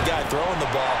relationship with the guy throwing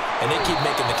the ball, and they keep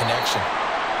making the connection.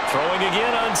 Throwing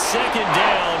again on 2nd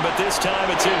down, but this time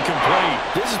it's incomplete.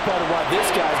 This is part of why this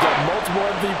guy's got multiple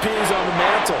MVPs on the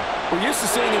mantle. We're used to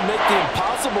seeing him make the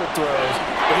impossible throws,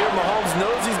 but here Mahomes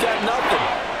knows he's got nothing,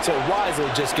 so wisely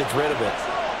just gets rid of it.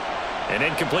 An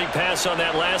incomplete pass on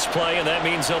that last play, and that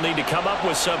means they'll need to come up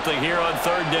with something here on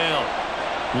 3rd down.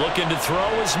 Looking to throw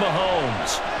is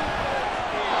Mahomes.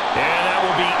 And that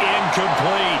will be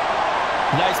incomplete.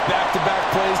 Nice back-to-back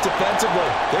plays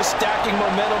defensively. They're stacking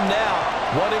momentum now.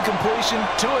 1 incompletion,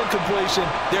 2 incompletion.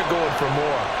 They're going for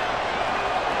more.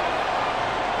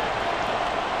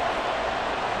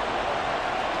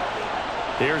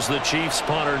 Here's the Chiefs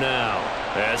punter now,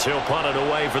 as he'll punt it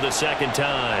away for the 2nd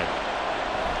time.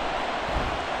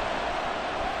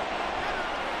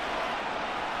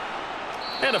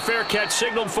 And a fair catch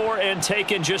signaled for and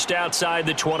taken just outside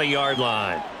the 20-yard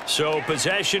line. So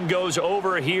possession goes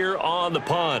over here on the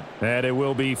punt. And it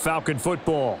will be Falcon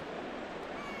football.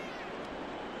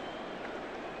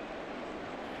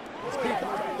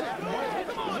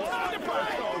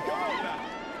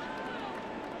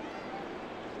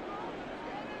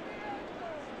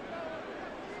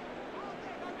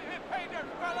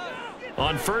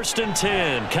 On 1st and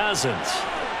 10, Cousins.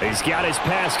 He's got his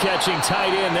pass-catching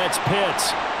tight end. That's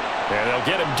Pitts. And they'll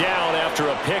get him down after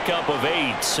a pickup of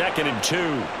 8, 2nd and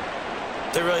 2.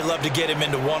 They really love to get him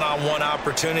into one-on-one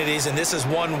opportunities, and this is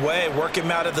one way. Work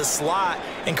him out of the slot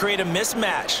and create a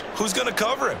mismatch. Who's going to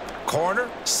cover him? Corner,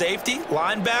 safety,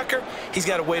 linebacker? He's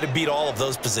got a way to beat all of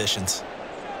those positions.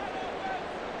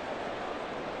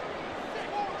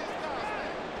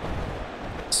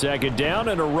 Second down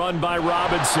and a run by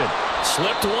Robinson.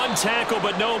 Slipped one tackle,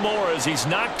 but no more as he's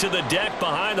knocked to the deck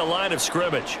behind the line of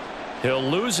scrimmage. He'll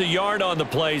lose a yard on the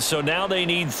play, so now they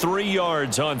need 3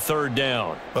 yards on 3rd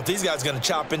down. But if these guys are going to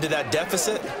chop into that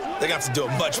deficit, they're going to have to do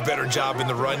a much better job in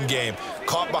the run game.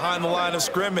 Caught behind the line of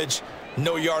scrimmage,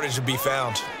 no yardage to be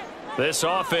found. This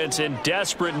offense in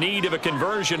desperate need of a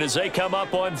conversion as they come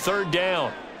up on 3rd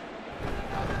down.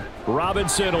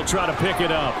 Robinson will try to pick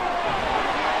it up.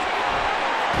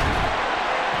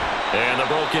 And the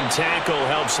broken tackle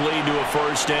helps lead to a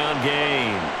 1st down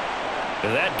gain.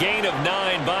 That gain of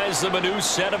 9 buys them a new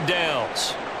set of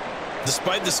downs.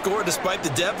 Despite the score, despite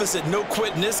the deficit, no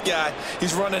quitting this guy.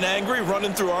 He's running angry,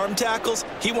 running through arm tackles.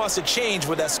 He wants to change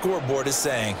what that scoreboard is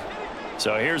saying.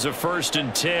 So here's a 1st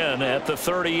and 10 at the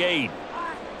 38.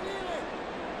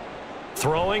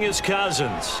 Throwing is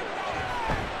Cousins.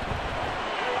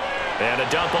 And a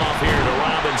dump off here to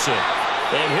Robinson.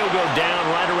 And he'll go down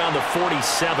right around the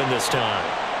 47 this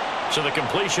time. So the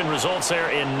completion results there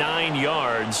in 9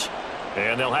 yards.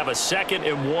 And they'll have a 2nd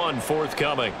and 1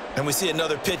 forthcoming. And we see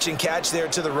another pitch and catch there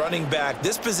to the running back.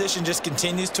 This position just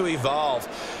continues to evolve.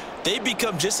 They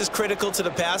become just as critical to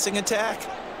the passing attack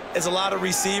as a lot of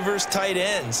receivers, tight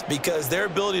ends, because their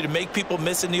ability to make people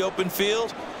miss in the open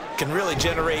field can really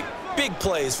generate big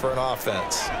plays for an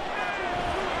offense.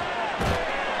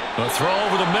 A throw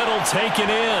over the middle taken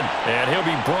in. And he'll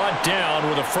be brought down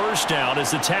with a 1st down as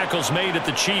the tackle's made at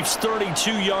the Chiefs'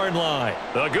 32-yard line.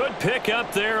 A good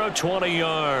pickup there of 20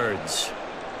 yards.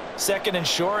 2nd and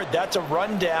short, that's a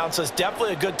rundown, so it's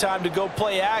definitely a good time to go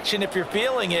play action if you're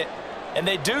feeling it. And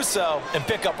they do so and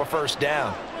pick up a 1st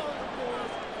down.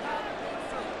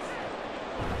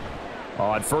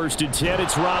 On 1st and 10,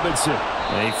 it's Robinson.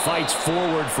 And he fights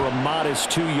forward for a modest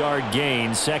 2-yard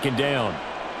gain, 2nd down.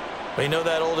 Well, you know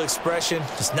that old expression,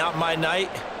 it's not my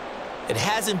night? It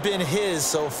hasn't been his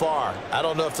so far. I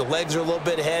don't know if the legs are a little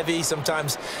bit heavy.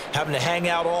 Sometimes having to hang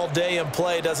out all day and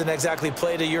play doesn't exactly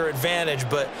play to your advantage,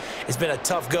 but it's been a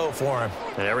tough go for him.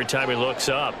 And every time he looks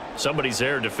up, somebody's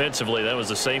there defensively. That was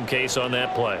the same case on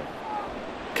that play.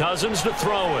 Cousins to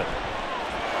throw it.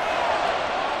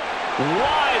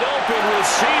 Wide open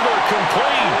receiver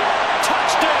complete.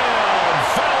 Touchdown,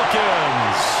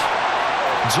 Falcons.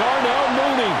 Jarnell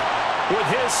Mooney with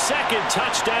his 2nd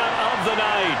touchdown of the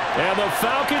night. And the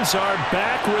Falcons are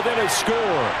back within a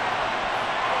score.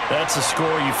 That's a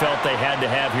score you felt they had to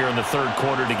have here in the 3rd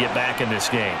quarter to get back in this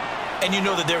game. And you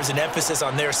know that there's an emphasis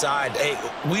on their side. Hey,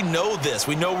 we know this.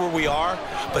 We know where we are.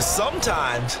 But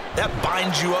sometimes that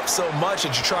binds you up so much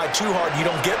that you try too hard, you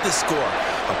don't get the score.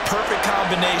 A perfect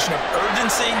combination of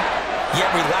urgency,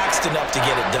 yet relaxed enough to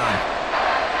get it done.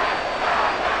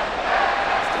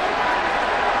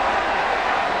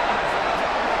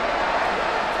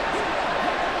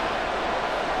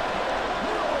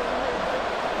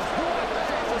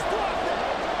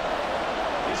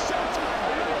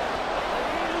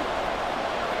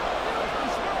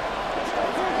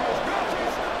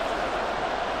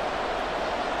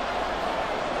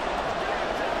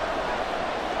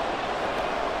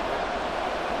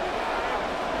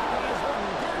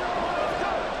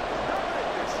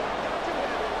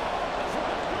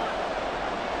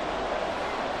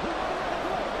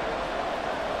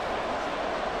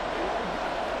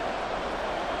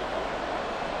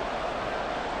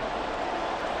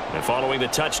 And following the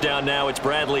touchdown now, it's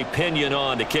Bradley Pinion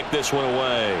on to kick this one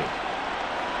away.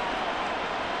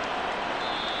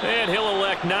 And he'll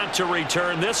elect not to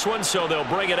return this one, so they'll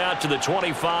bring it out to the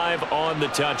 25 on the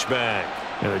touchback.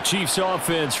 And the Chiefs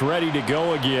offense ready to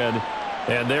go again.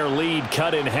 And their lead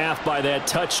cut in half by that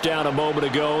touchdown a moment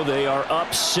ago. They are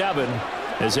up 7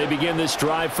 as they begin this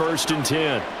drive, 1st and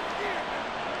 10.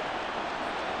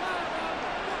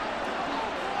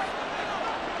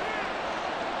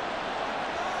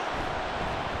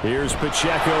 Here's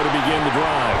Pacheco to begin the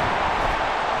drive.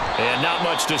 And not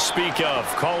much to speak of.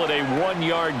 Call it a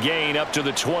 1-yard gain up to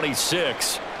the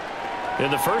 26.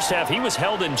 In the first half, he was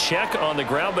held in check on the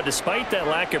ground, but despite that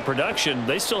lack of production,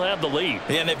 they still have the lead.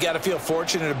 Yeah, and they've got to feel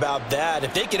fortunate about that.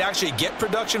 If they could actually get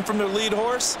production from their lead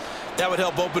horse, that would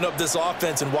help open up this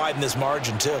offense and widen this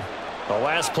margin, too. The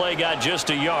last play got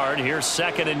just a yard. Here's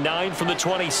 2nd and 9 from the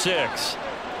 26.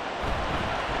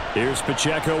 Here's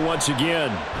Pacheco once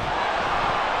again.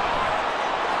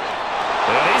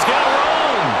 And he's got room.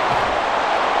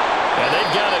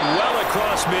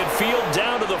 across midfield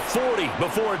down to the 40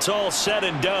 before it's all said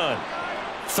and done.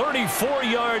 34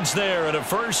 yards there and a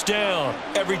first down.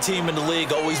 Every team in the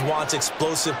league always wants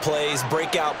explosive plays,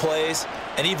 breakout plays,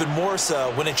 and even more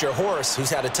so when it's your horse who's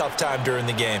had a tough time during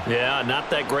the game. Yeah, not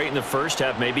that great in the first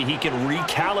half. Maybe he can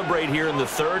recalibrate here in the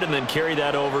third and then carry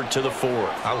that over to the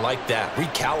fourth. I like that.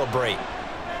 Recalibrate.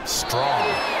 Strong.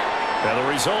 Now the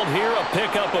result here, a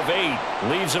pickup of 8.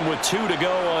 Leaves him with 2 to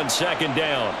go on second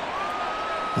down.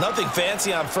 Nothing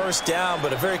fancy on first down,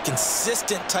 but a very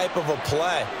consistent type of a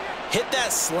play. Hit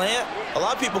that slant. A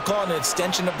lot of people call it an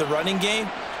extension of the running game,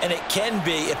 and it can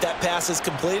be if that pass is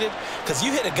completed, because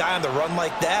you hit a guy on the run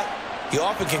like that, you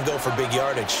often can go for big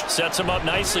yardage. Sets him up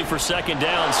nicely for second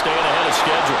down, staying ahead of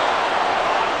schedule.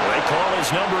 They call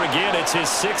his number again. It's his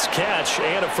 6th catch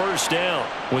and a first down.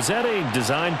 Was that a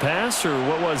design pass, or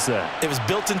what was that? It was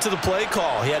built into the play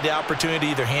call. He had the opportunity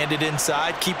to either hand it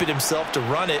inside, keep it himself to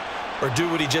run it, or do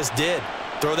what he just did.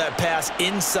 Throw that pass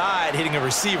inside, hitting a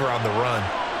receiver on the run.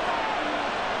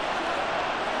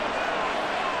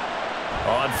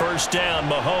 On first down,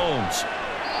 Mahomes.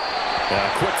 A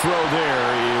quick throw there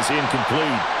is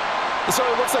incomplete. So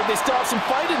it looks like they still have some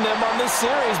fight in them on this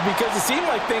series because it seemed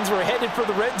like things were headed for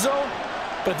the red zone.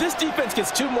 But if this defense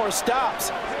gets 2 more stops,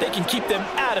 they can keep them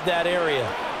out of that area.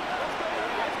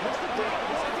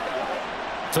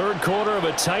 Third quarter of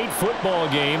a tight football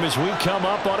game as we come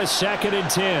up on a 2nd and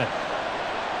 10.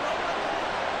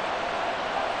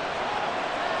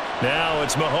 Now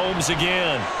it's Mahomes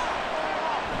again.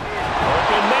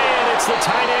 Open man, it's the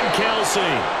tight end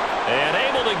Kelsey. And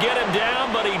able to get him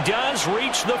down, but he does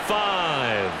reach the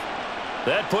 5.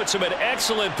 That puts him in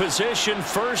excellent position,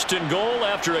 1st and goal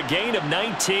after a gain of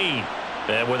 19.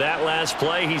 And with that last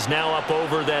play, he's now up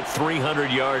over that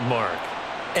 300-yard mark.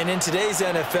 And in today's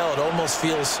NFL, it almost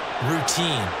feels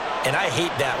routine. And I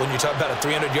hate that when you talk about a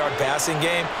 300-yard passing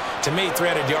game. To me,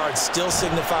 300 yards still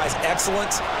signifies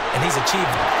excellence, and he's achieved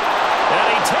it. And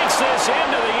he takes this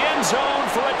into the end zone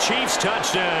for a Chiefs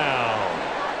touchdown.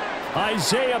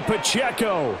 Isaiah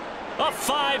Pacheco, a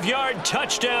 5-yard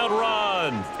touchdown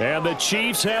run. And the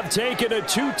Chiefs have taken a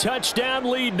 2-touchdown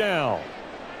lead now.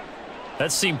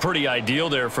 That seemed pretty ideal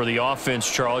there for the offense,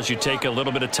 Charles. You take a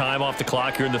little bit of time off the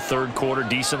clock here in the third quarter,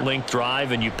 decent length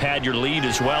drive, and you pad your lead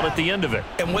as well at the end of it.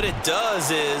 And what it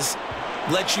does is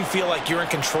let you feel like you're in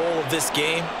control of this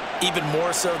game, even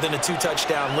more so than a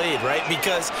 2-touchdown lead, right?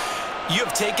 Because you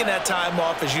have taken that time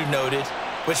off, as you noted,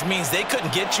 which means they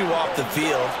couldn't get you off the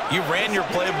field. You ran your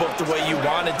playbook the way you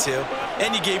wanted to,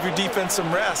 and you gave your defense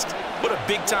some rest. What a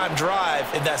big-time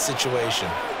drive in that situation.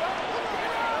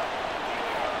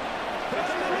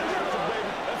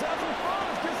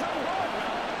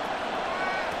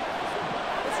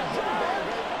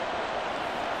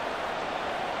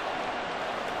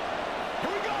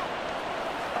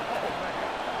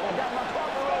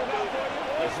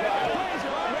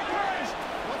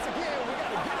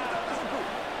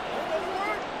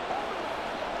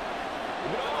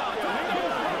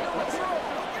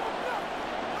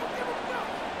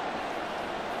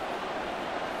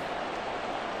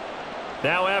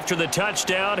 Now after the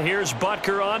touchdown, here's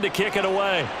Butker on to kick it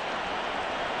away.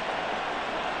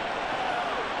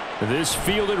 This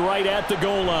fielded right at the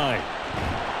goal line.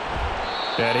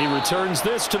 And he returns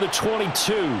this to the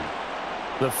 22.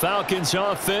 The Falcons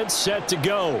offense set to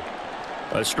go.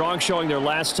 A strong showing their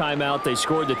last time out. They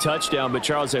scored the touchdown, but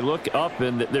Charles, they look up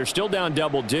and they're still down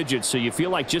double digits, so you feel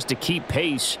like just to keep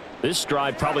pace, this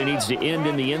drive probably needs to end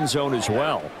in the end zone as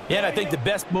well. Yeah, and I think the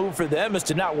best move for them is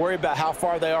to not worry about how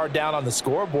far they are down on the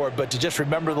scoreboard, but to just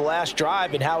remember the last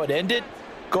drive and how it ended.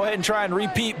 Go ahead and try and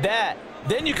repeat that.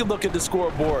 Then you can look at the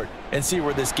scoreboard and see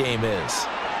where this game is.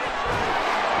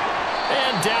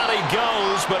 And down he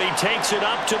goes, but he takes it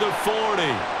up to the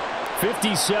 40.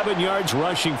 57 yards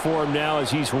rushing for him now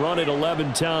as he's run it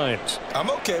 11 times.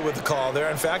 I'm okay with the call there.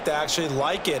 In fact, I actually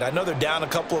like it. I know they're down a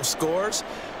couple of scores,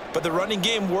 but the running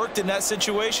game worked in that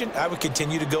situation. I would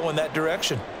continue to go in that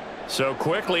direction. So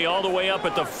quickly all the way up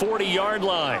at the 40-yard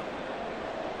line.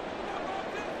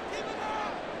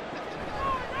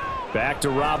 Back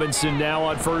to Robinson now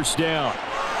on first down.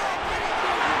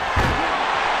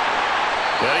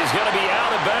 And he's going to be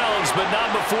out of bounds, but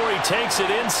not before he takes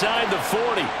it inside the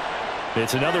 40.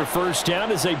 It's another first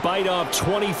down as they bite off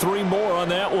 23 more on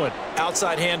that one.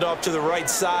 Outside handoff to the right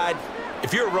side.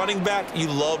 If you're a running back, you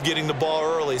love getting the ball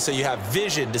early so you have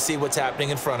vision to see what's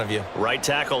happening in front of you. Right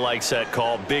tackle likes that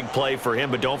call. Big play for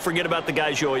him, but don't forget about the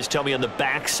guys you always tell me on the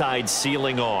backside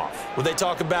sealing off. When they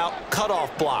talk about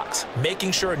cutoff blocks,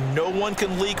 making sure no one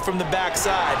can leak from the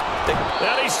backside.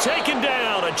 And he's taken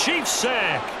down, a Chiefs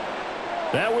sack.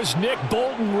 That was Nick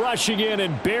Bolton rushing in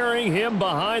and burying him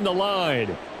behind the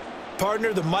line.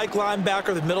 Partner, the Mike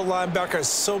linebacker, the middle linebacker, has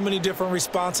so many different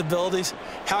responsibilities.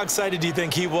 How excited do you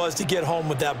think he was to get home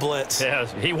with that blitz? Yeah,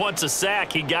 he wants a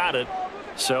sack. He got it.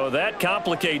 So that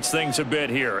complicates things a bit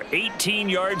here. 18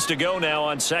 yards to go now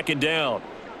on second down.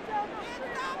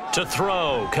 To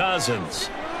throw, Cousins.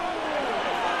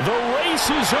 The race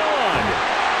is on.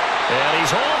 And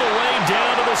he's all the way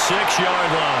down to the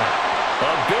 6-yard line.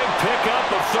 A big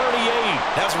pickup of 38.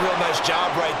 That's a real nice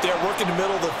job right there, working the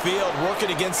middle of the field,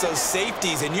 working against those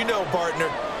safeties. And you know,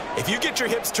 partner, if you get your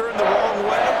hips turned the wrong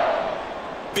way,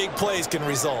 big plays can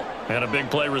result. And a big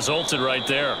play resulted right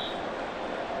there.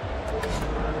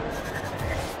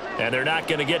 And they're not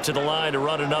going to get to the line to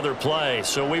run another play.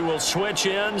 So we will switch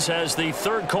ends as the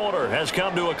third quarter has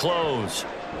come to a close.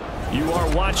 You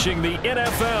are watching the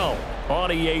NFL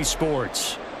on EA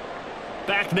Sports.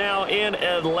 Back now in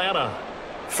Atlanta.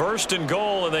 First and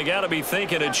goal, and they got to be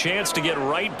thinking a chance to get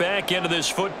right back into this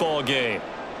football game.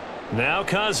 Now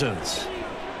Cousins.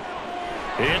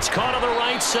 It's caught on the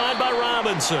right side by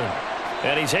Robinson.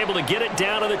 And he's able to get it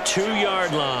down to the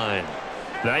 2-yard line.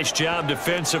 Nice job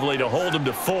defensively to hold him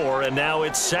to 4, and now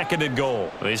it's second and goal.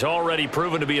 He's already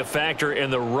proven to be a factor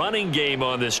in the running game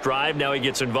on this drive. Now he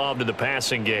gets involved in the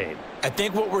passing game. I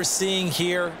think what we're seeing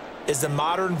here is the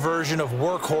modern version of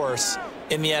workhorse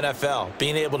in the NFL,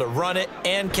 being able to run it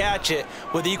and catch it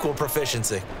with equal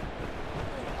proficiency.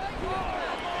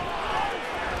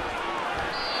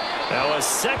 Now a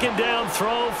second down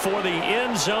throw for the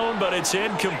end zone, but it's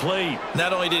incomplete.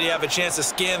 Not only did he have a chance to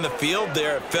scan the field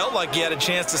there, it felt like he had a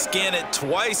chance to scan it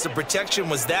twice. The protection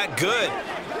was that good.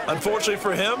 Unfortunately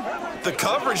for him, the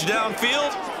coverage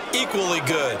downfield, equally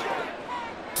good.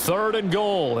 Third and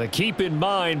goal, and keep in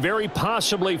mind, very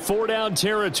possibly 4-down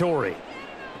territory.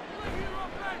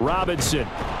 Robinson.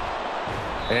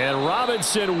 And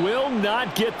Robinson will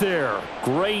not get there.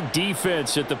 Great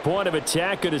defense at the point of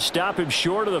attack, going to stop him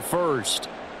short of the first.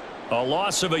 A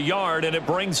loss of a yard, and it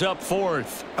brings up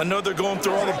fourth. I know they're going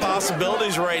through all the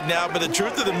possibilities right now, but the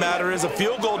truth of the matter is a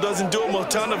field goal doesn't do them a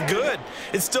ton of good.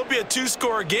 It'd still be a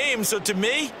 2-score game, so to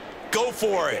me, go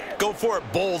for it. Go for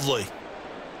it boldly.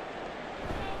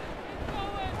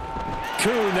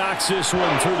 Koo knocks this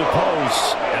one through the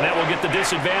post, and that will get the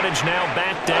disadvantage now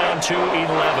back down to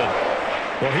 11.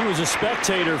 Well, he was a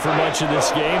spectator for much of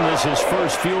this game. This is his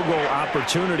first field goal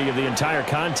opportunity of the entire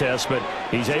contest, but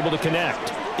he's able to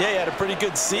connect. Yeah, he had a pretty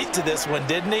good seat to this one,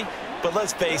 didn't he? But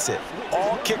let's face it,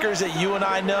 all kickers that you and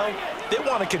I know, they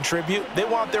want to contribute. They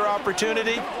want their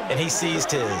opportunity, and he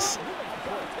seized his.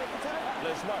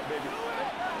 Let's not, baby.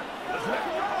 Let's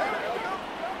not.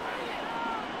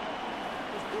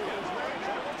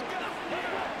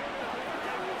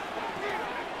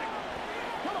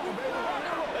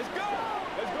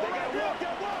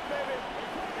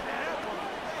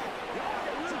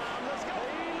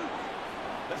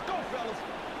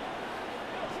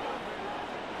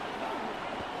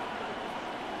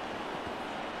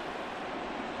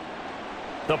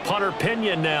 The punter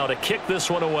Pinion now to kick this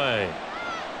one away.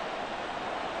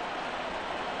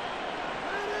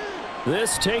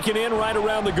 This taken in right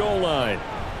around the goal line.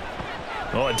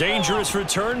 Oh, a dangerous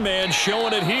return man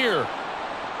showing it here.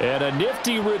 And a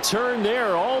nifty return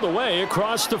there all the way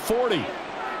across the 40.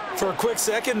 For a quick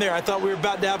second there, I thought we were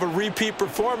about to have a repeat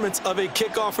performance of a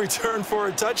kickoff return for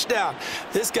a touchdown.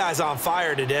 This guy's on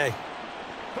fire today.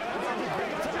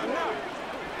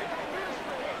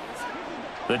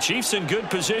 The Chiefs in good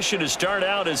position to start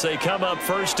out as they come up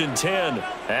 1st and 10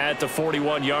 at the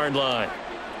 41-yard line.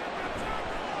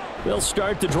 They'll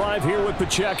start the drive here with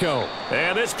Pacheco.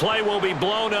 And this play will be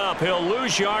blown up. He'll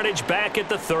lose yardage back at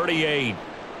the 38.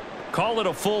 Call it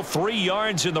a full 3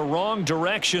 yards in the wrong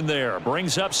direction there.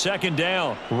 Brings up second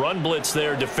down. Run blitz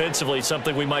there defensively,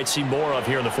 something we might see more of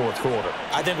here in the fourth quarter.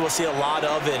 I think we'll see a lot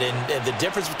of it, and the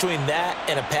difference between that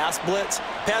and a pass blitz,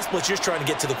 you're trying to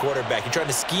get to the quarterback. You're trying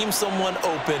to scheme someone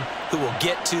open who will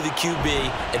get to the QB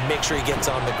and make sure he gets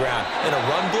on the ground. In a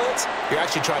run blitz, you're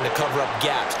actually trying to cover up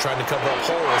gaps, trying to cover up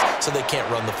holes so they can't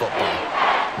run the football.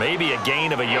 Maybe a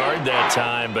gain of a yard that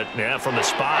time, but yeah, from the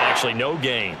spot, actually no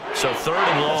gain. So 3rd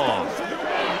and long.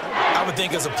 I would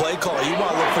think as a play caller, you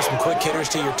want to look for some quick hitters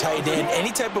to your tight end,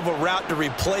 any type of a route to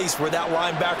replace where that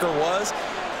linebacker was,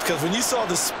 because when you saw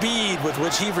the speed with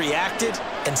which he reacted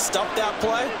and stuffed that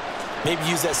play, maybe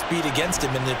use that speed against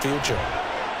him in the future.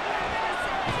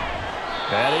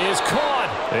 That is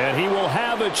caught, and he will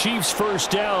have a Chiefs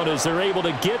first down as they're able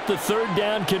to get the 3rd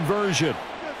down conversion.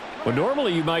 Well,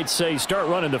 normally you might say start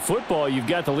running the football. You've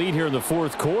got the lead here in the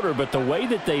fourth quarter, but the way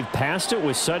that they've passed it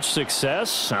with such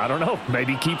success, I don't know,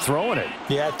 maybe keep throwing it.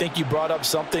 Yeah, I think you brought up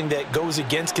something that goes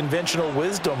against conventional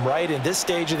wisdom, right? In this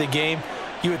stage of the game,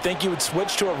 you would think you would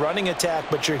switch to a running attack,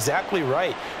 but you're exactly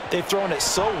right. They've thrown it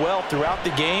so well throughout the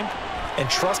game, and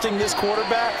trusting this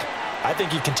quarterback, I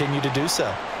think you continue to do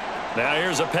so. Now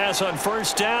here's a pass on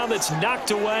first down that's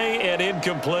knocked away and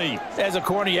incomplete. As a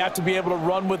corner, you have to be able to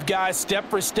run with guys step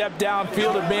for step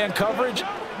downfield in man coverage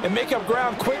and make up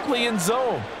ground quickly in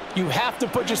zone. You have to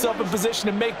put yourself in position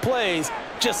to make plays,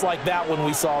 just like that one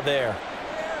we saw there.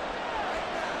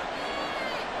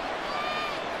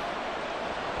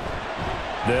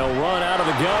 They'll run out of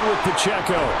the gun with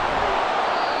Pacheco.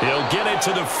 He'll get it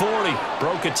to the 40.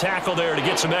 Broke a tackle there to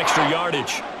get some extra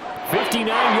yardage. 59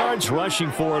 yards rushing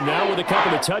for him now with a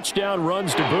couple of touchdown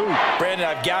runs to boot. Brandon,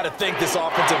 I've got to think this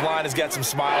offensive line has got some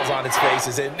smiles on its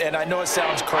faces. And I know it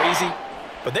sounds crazy,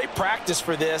 but they practiced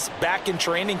for this back in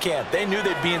training camp. They knew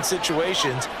they'd be in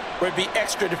situations where it'd be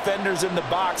extra defenders in the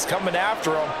box coming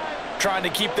after them, trying to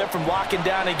keep them from locking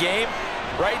down a game.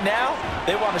 Right now,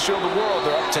 they want to show the world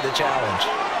they're up to the challenge.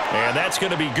 And that's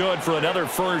going to be good for another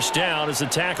first down as the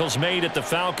tackle's made at the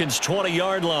Falcons'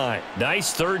 20-yard line.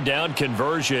 Nice third down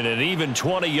conversion and even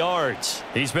 20 yards.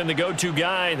 He's been the go-to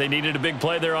guy. They needed a big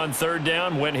play there on third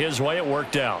down. Went his way. It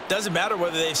worked out. Doesn't matter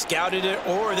whether they've scouted it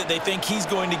or that they think he's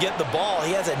going to get the ball.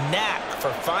 He has a knack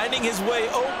for finding his way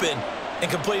open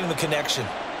and completing the connection.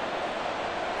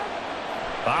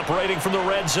 Operating from the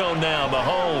red zone now,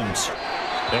 Mahomes.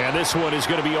 And this one is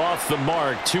going to be off the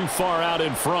mark, too far out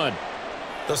in front.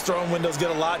 Those throwing windows get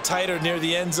a lot tighter near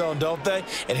the end zone, don't they?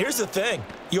 And here's the thing.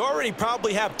 You already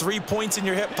probably have 3 points in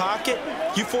your hip pocket.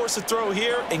 You force a throw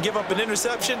here and give up an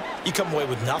interception, you come away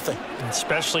with nothing.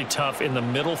 Especially tough in the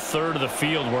middle third of the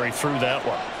field where he threw that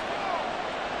one.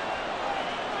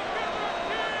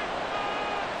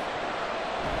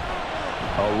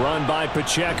 A run by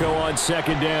Pacheco on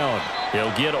second down.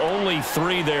 He'll get only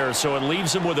 3 there, so it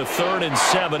leaves him with a 3rd and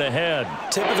 7 ahead.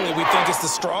 Typically, we think it's the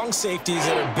strong safeties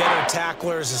that are better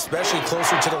tacklers, especially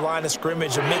closer to the line of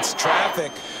scrimmage amidst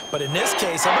traffic. But in this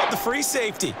case, how about the free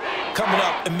safety coming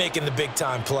up and making the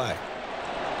big-time play?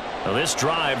 Now this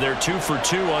drive, they're 2 for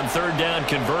 2 on third down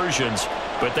conversions,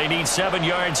 but they need 7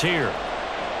 yards here.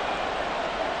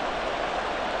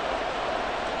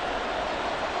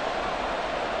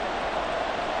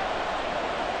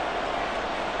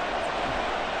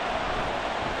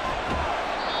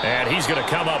 And he's going to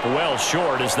come up well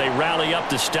short as they rally up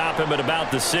to stop him at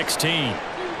about the 16.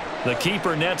 The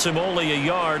keeper nets him only a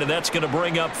yard, and that's going to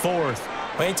bring up 4th.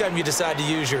 Anytime you decide to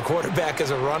use your quarterback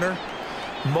as a runner,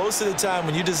 most of the time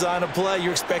when you design a play,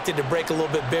 you're expected to break a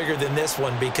little bit bigger than this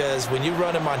one, because when you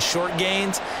run him on short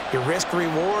gains, your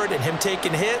risk-reward and him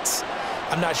taking hits,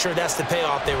 I'm not sure that's the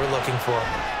payoff they were looking for.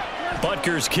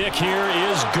 Butker's kick here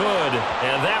is good,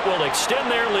 and that will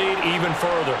extend their lead even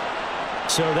further.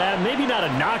 So that maybe not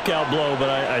a knockout blow, but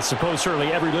I suppose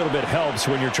certainly every little bit helps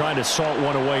when you're trying to salt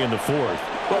one away in the 4th.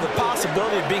 Well, the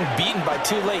possibility of being beaten by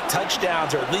 2 late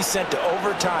touchdowns or at least sent to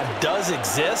overtime does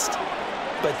exist,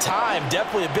 but time,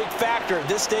 definitely a big factor at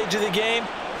this stage of the game,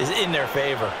 is in their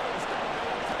favor.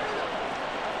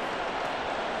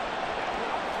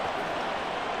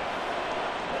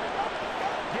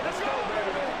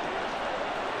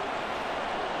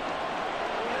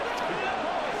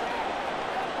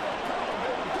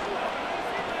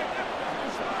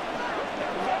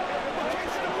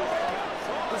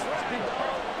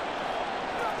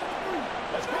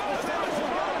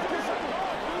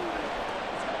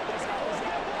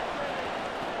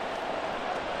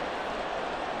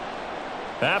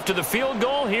 After the field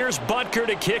goal, here's Butker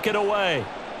to kick it away.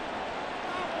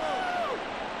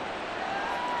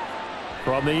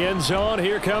 From the end zone,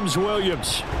 here comes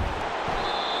Williams.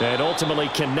 And ultimately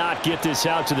cannot get this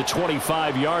out to the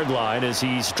 25-yard line as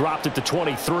he's dropped at the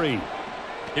 23.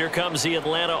 Here comes the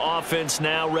Atlanta offense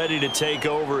now ready to take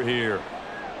over here.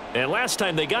 And last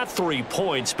time they got 3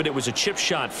 points, but it was a chip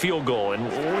shot field goal. And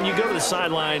when you go to the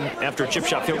sideline after a chip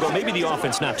shot field goal, maybe the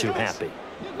offense not too happy.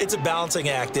 It's a balancing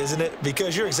act, isn't it?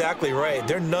 Because you're exactly right.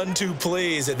 They're none too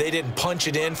pleased that they didn't punch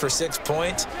it in for 6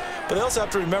 points. But they also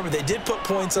have to remember they did put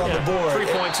points on the board. 3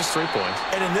 points is 3 points.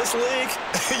 And in this league,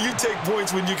 you take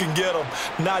points when you can get them.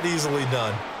 Not easily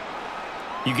done.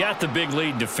 You got the big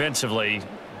lead defensively.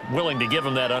 Willing to give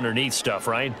them that underneath stuff,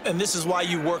 right? And this is why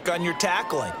you work on your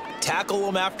tackling. Tackle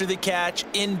them after the catch,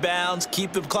 inbounds,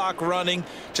 keep the clock running.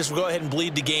 Just go ahead and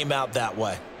bleed the game out that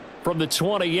way. From the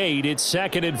 28, it's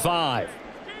 2nd and 5.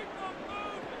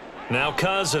 Now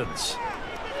Cousins.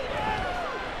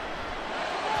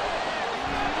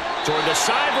 Toward the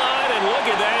sideline, and And look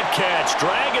at that catch,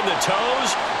 dragging the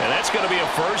toes, and that's going to be a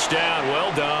first down.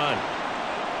 Well done.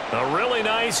 A really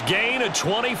nice gain of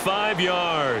 25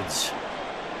 yards.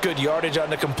 Good yardage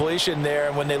on the completion there,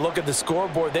 and when they look at the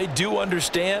scoreboard, they do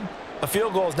understand a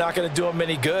field goal is not going to do them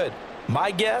any good.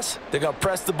 My guess, they're going to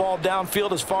press the ball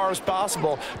downfield as far as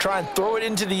possible, try and throw it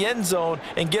into the end zone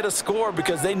and get a score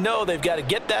because they know they've got to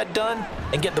get that done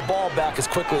and get the ball back as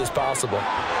quickly as possible.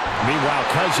 Meanwhile,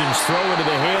 Cousins throw into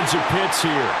the hands of Pitts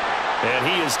here. And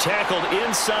he is tackled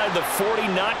inside the 40,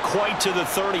 not quite to the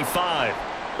 35.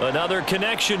 Another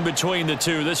connection between the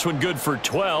two. This one good for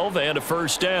 12 and a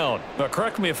first down. Now,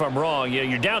 correct me if I'm wrong. Yeah,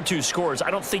 you're down 2 scores. I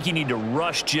don't think you need to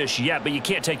rush just yet, but you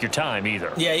can't take your time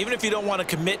either. Yeah, even if you don't want to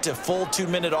commit to full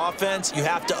 2-minute offense, you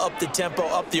have to up the tempo,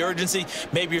 up the urgency.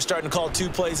 Maybe you're starting to call 2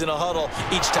 plays in a huddle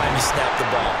each time you snap the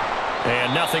ball.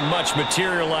 And nothing much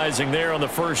materializing there on the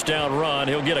first down run.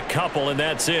 He'll get a couple, and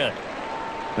that's it.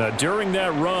 Now, during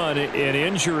that run, an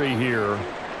injury here.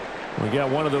 We got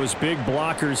one of those big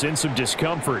blockers in some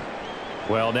discomfort.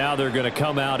 Well, now they're going to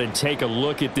come out and take a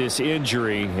look at this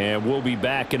injury, and we'll be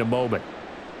back in a moment.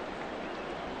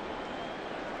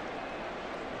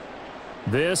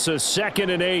 This is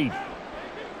 2nd and 8.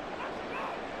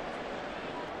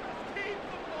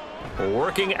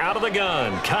 Working out of the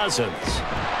gun, Cousins.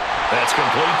 That's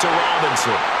complete to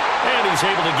Robinson. And he's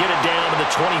able to get it down to the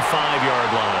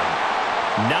 25-yard line.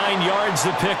 9 yards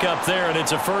to pick up there, and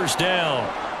it's a first down.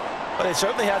 But they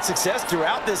certainly had success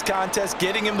throughout this contest,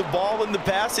 getting him the ball in the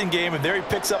passing game, and there he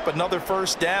picks up another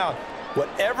first down.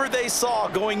 Whatever they saw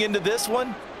going into this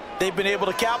one, they've been able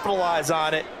to capitalize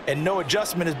on it, and no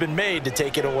adjustment has been made to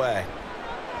take it away.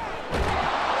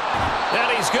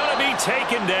 And he's going to be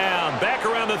taken down back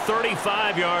around the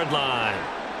 35-yard line.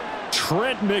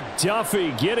 Trent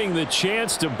McDuffie getting the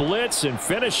chance to blitz and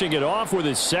finishing it off with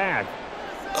his sack.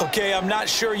 Okay, I'm not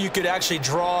sure you could actually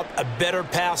draw up a better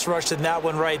pass rush than that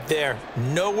one right there.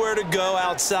 Nowhere to go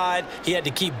outside. He had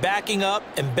to keep backing up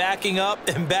and backing up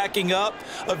and backing up.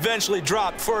 Eventually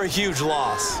dropped for a huge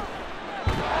loss.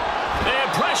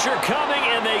 And pressure coming,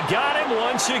 and they got him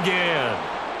once again.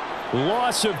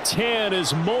 Loss of 10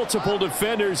 as multiple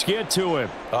defenders get to him.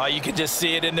 You can just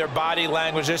see it in their body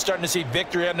language. They're starting to see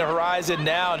victory on the horizon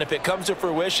now, and if it comes to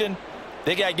fruition,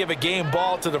 they got to give a game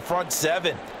ball to the front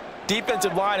 7.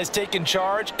 Defensive line has taken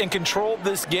charge and controlled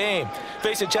this game.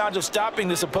 Face a challenge of stopping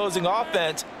this opposing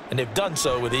offense, and they've done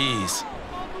so with ease.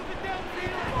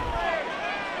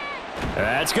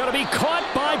 That's going to be caught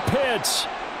by Pitts.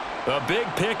 A big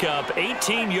pickup,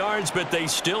 18 yards, but they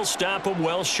still stop him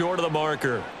well short of the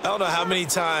marker. I don't know how many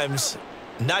times,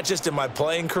 not just in my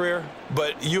playing career,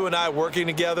 but you and I working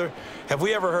together, have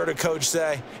we ever heard a coach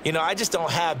say, you know, I just don't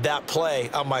have that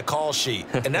play on my call sheet.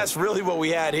 And that's really what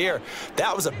we had here.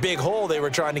 That was a big hole they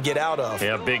were trying to get out of.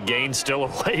 Yeah, big gain, still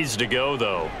a ways to go,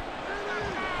 though.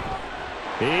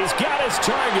 He's got his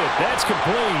target. That's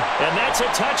complete. And that's a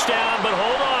touchdown, but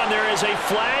hold on. There is a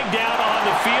flag down on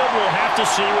the field. We'll have to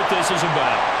see what this is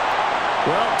about.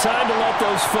 Well, time to let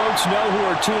those folks know who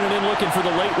are tuning in looking for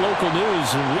the late local news.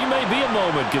 And we may be a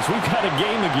moment because we've got a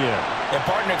game again. And,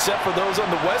 partner, except for those on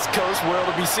the West Coast where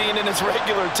it'll be seen in its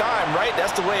regular time, right?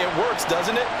 That's the way it works,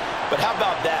 doesn't it? But how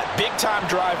about that? Big-time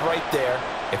drive right there.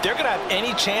 If they're going to have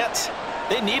any chance,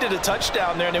 they needed a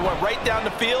touchdown there, and they went right down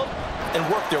the field and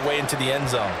worked their way into the end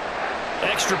zone.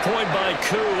 Extra point by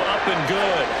Koo, up and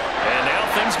good. And now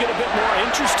things get a bit more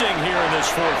interesting here in this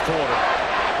fourth quarter.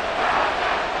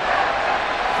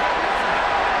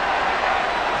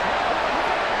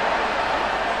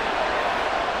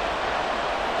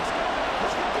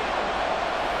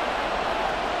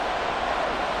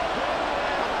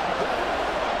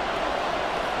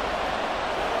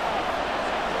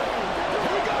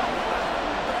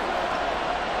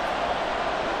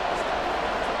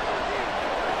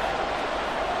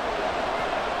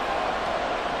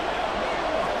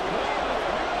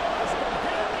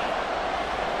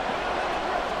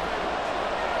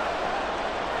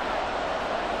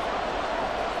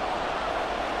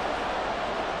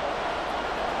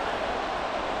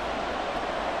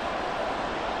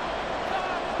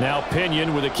 Now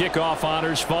Pinion with the kickoff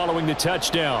honors following the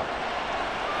touchdown.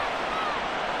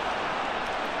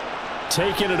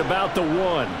 Taking it about the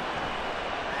 1.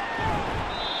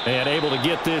 And able to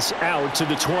get this out to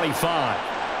the 25.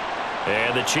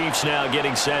 And the Chiefs now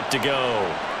getting set to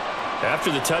go.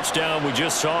 After the touchdown we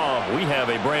just saw, we have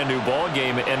a brand new ball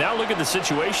game. And now look at the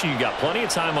situation. You got plenty of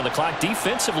time on the clock.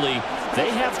 Defensively, they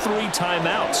have 3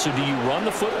 timeouts. So do you run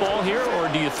the football here or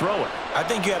do you throw it? I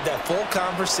think you have that full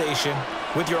conversation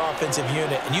with your offensive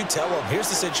unit, and you tell them,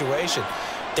 here's the situation.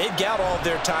 They've got all of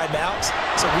their timeouts,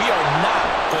 so we are not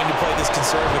going to play this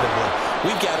conservatively.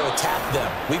 we've got to attack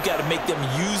them. We've got to make them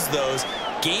use those,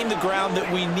 gain the ground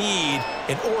that we need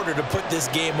in order to put this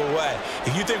game away.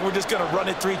 If you think we're just going to run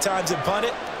it 3 times and punt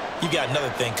it, you got another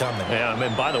thing coming. Yeah,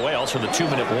 and by the way, also the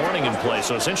 2-minute warning in play,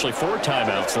 so essentially 4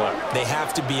 timeouts left. They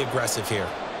have to be aggressive here.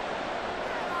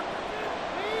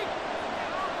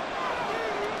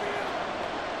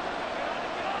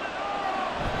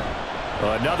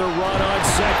 Another run on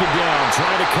 2nd down,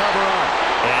 trying to cover up.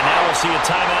 And now we'll see a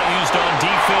timeout used on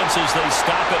defense as they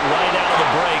stop it right out of the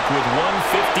break with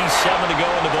 1:57 to go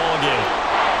in the ballgame.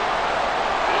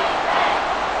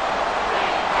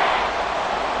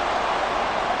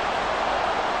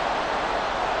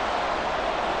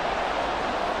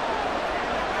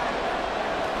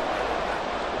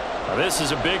 Now this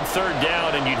is a big 3rd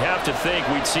down, and you'd have to think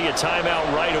we'd see a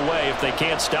timeout right away if they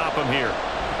can't stop him here.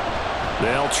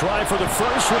 They'll try for the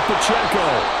first with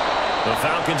Pacheco. The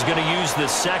Falcons going to use the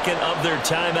 2nd of their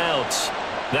timeouts.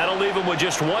 That'll leave them with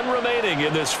just 1 remaining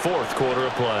in this 4th quarter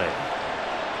of play.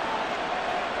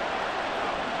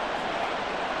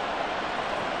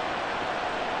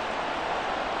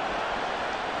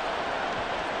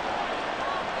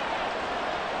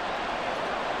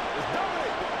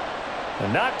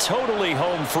 And not totally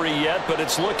home free yet, but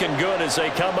it's looking good as they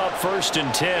come up 1st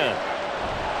and 10.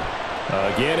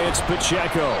 Again, it's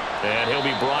Pacheco. And he'll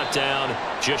be brought down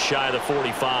just shy of the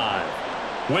 45.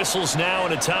 Whistles now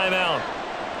and a timeout.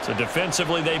 So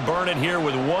defensively, they burn it here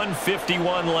with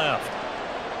 1:51 left.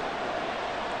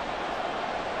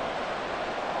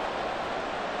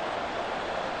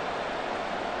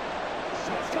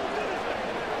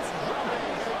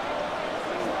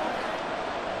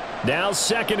 Now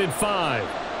 2nd and 5.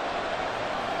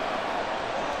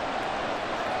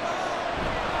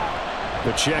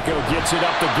 Pacheco gets it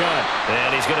up the gut. And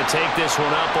he's going to take this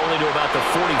one up only to about the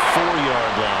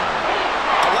 44-yard line.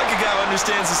 I like a guy who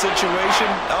understands the situation.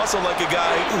 I also like a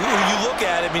guy who you look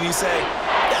at him and you say,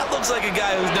 that looks like a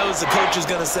guy who knows the coach is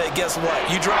going to say, guess what?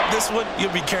 You drop this one,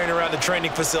 you'll be carrying around the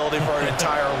training facility for an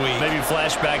entire week. Maybe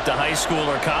flashback to high school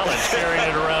or college, carrying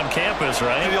it around campus,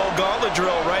 right? The old gauntlet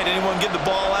drill, right? Anyone get the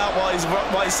ball out while he's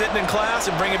sitting in class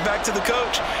and bring it back to the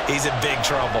coach? He's in big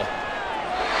trouble.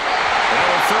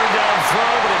 3rd down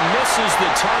throw, but it misses the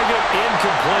target,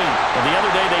 incomplete. And the other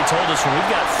day they told us when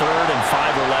we've got 3rd and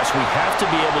 5 or less, we have to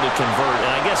be able to convert.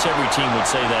 And I guess every team would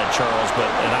say that, Charles, but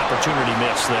an opportunity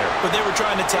missed there. What they were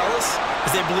trying to tell us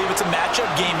is they believe it's a matchup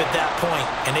game at that point.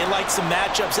 And they liked some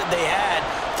matchups that they had,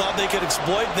 thought they could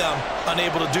exploit them,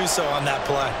 unable to do so on that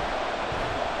play.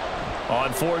 On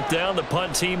 4th down, the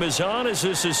punt team is on as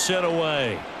this is sent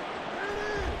away.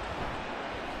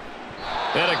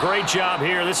 And a great job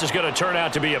here. This is going to turn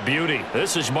out to be a beauty.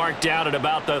 This is marked down at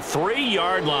about the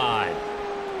 3-yard line.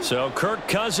 So Kirk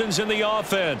Cousins in the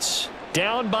offense.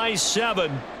 Down by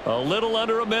 7. A little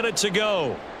under a minute to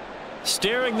go.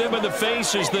 Staring them in the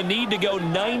face is the need to go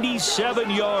 97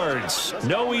 yards.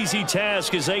 No easy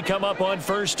task as they come up on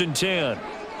 1st and 10.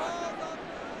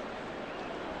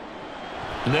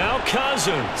 Now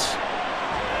Cousins.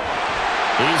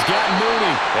 He's got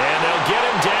Mooney. And they'll get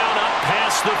him down up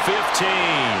past the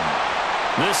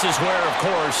 15. This is where, of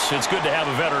course, it's good to have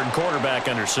a veteran quarterback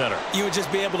under center. You would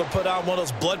just be able to put on one of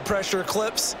those blood pressure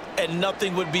clips, and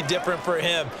nothing would be different for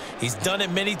him. He's done it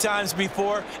many times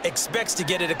before, expects to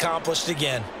get it accomplished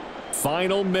again.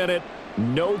 Final minute,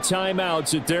 no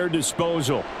timeouts at their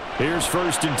disposal. Here's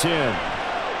 1st and 10.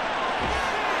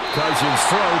 Cousins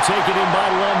throw taken in by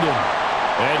London.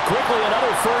 And quickly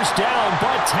another 1st down,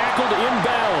 but tackled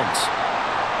inbounds.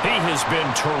 He has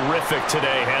been terrific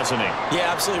today, hasn't he?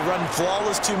 Yeah, absolutely. Running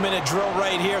flawless 2-minute drill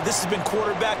right here. This has been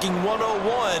quarterbacking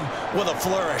 101 with a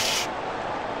flourish.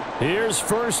 Here's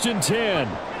 1st and 10.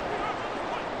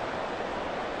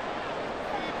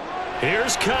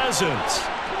 Here's Cousins.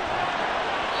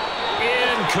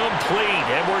 Incomplete,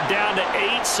 and we're down to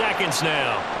 8 seconds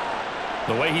now.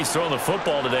 The way he's throwing the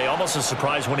football today, almost a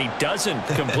surprise when he doesn't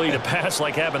complete a pass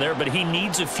like happened there, but he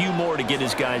needs a few more to get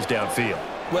his guys downfield.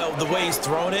 Well, the way he's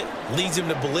thrown it leads him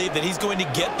to believe that he's going to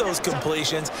get those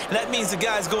completions, and that means the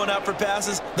guys going out for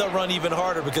passes, they'll run even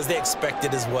harder because they expect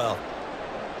it as well.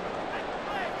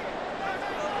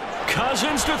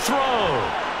 Cousins to throw.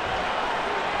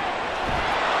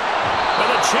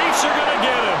 And the Chiefs are going to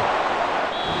get him.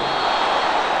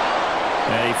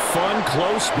 A fun,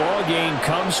 close ball game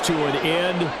comes to an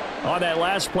end. On that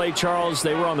last play, Charles,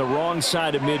 they were on the wrong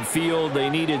side of midfield. They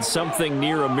needed something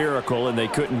near a miracle, and they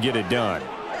couldn't get it done.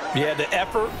 Yeah, the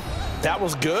effort, that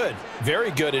was good. Very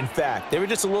good, in fact. They were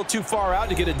just a little too far out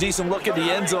to get a decent look at the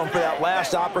end zone for that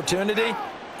last opportunity.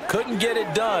 Couldn't get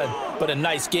it done, but a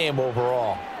nice game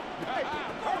overall.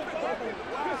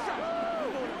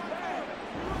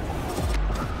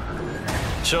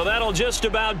 So that'll just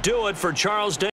about do it for Charles Davis.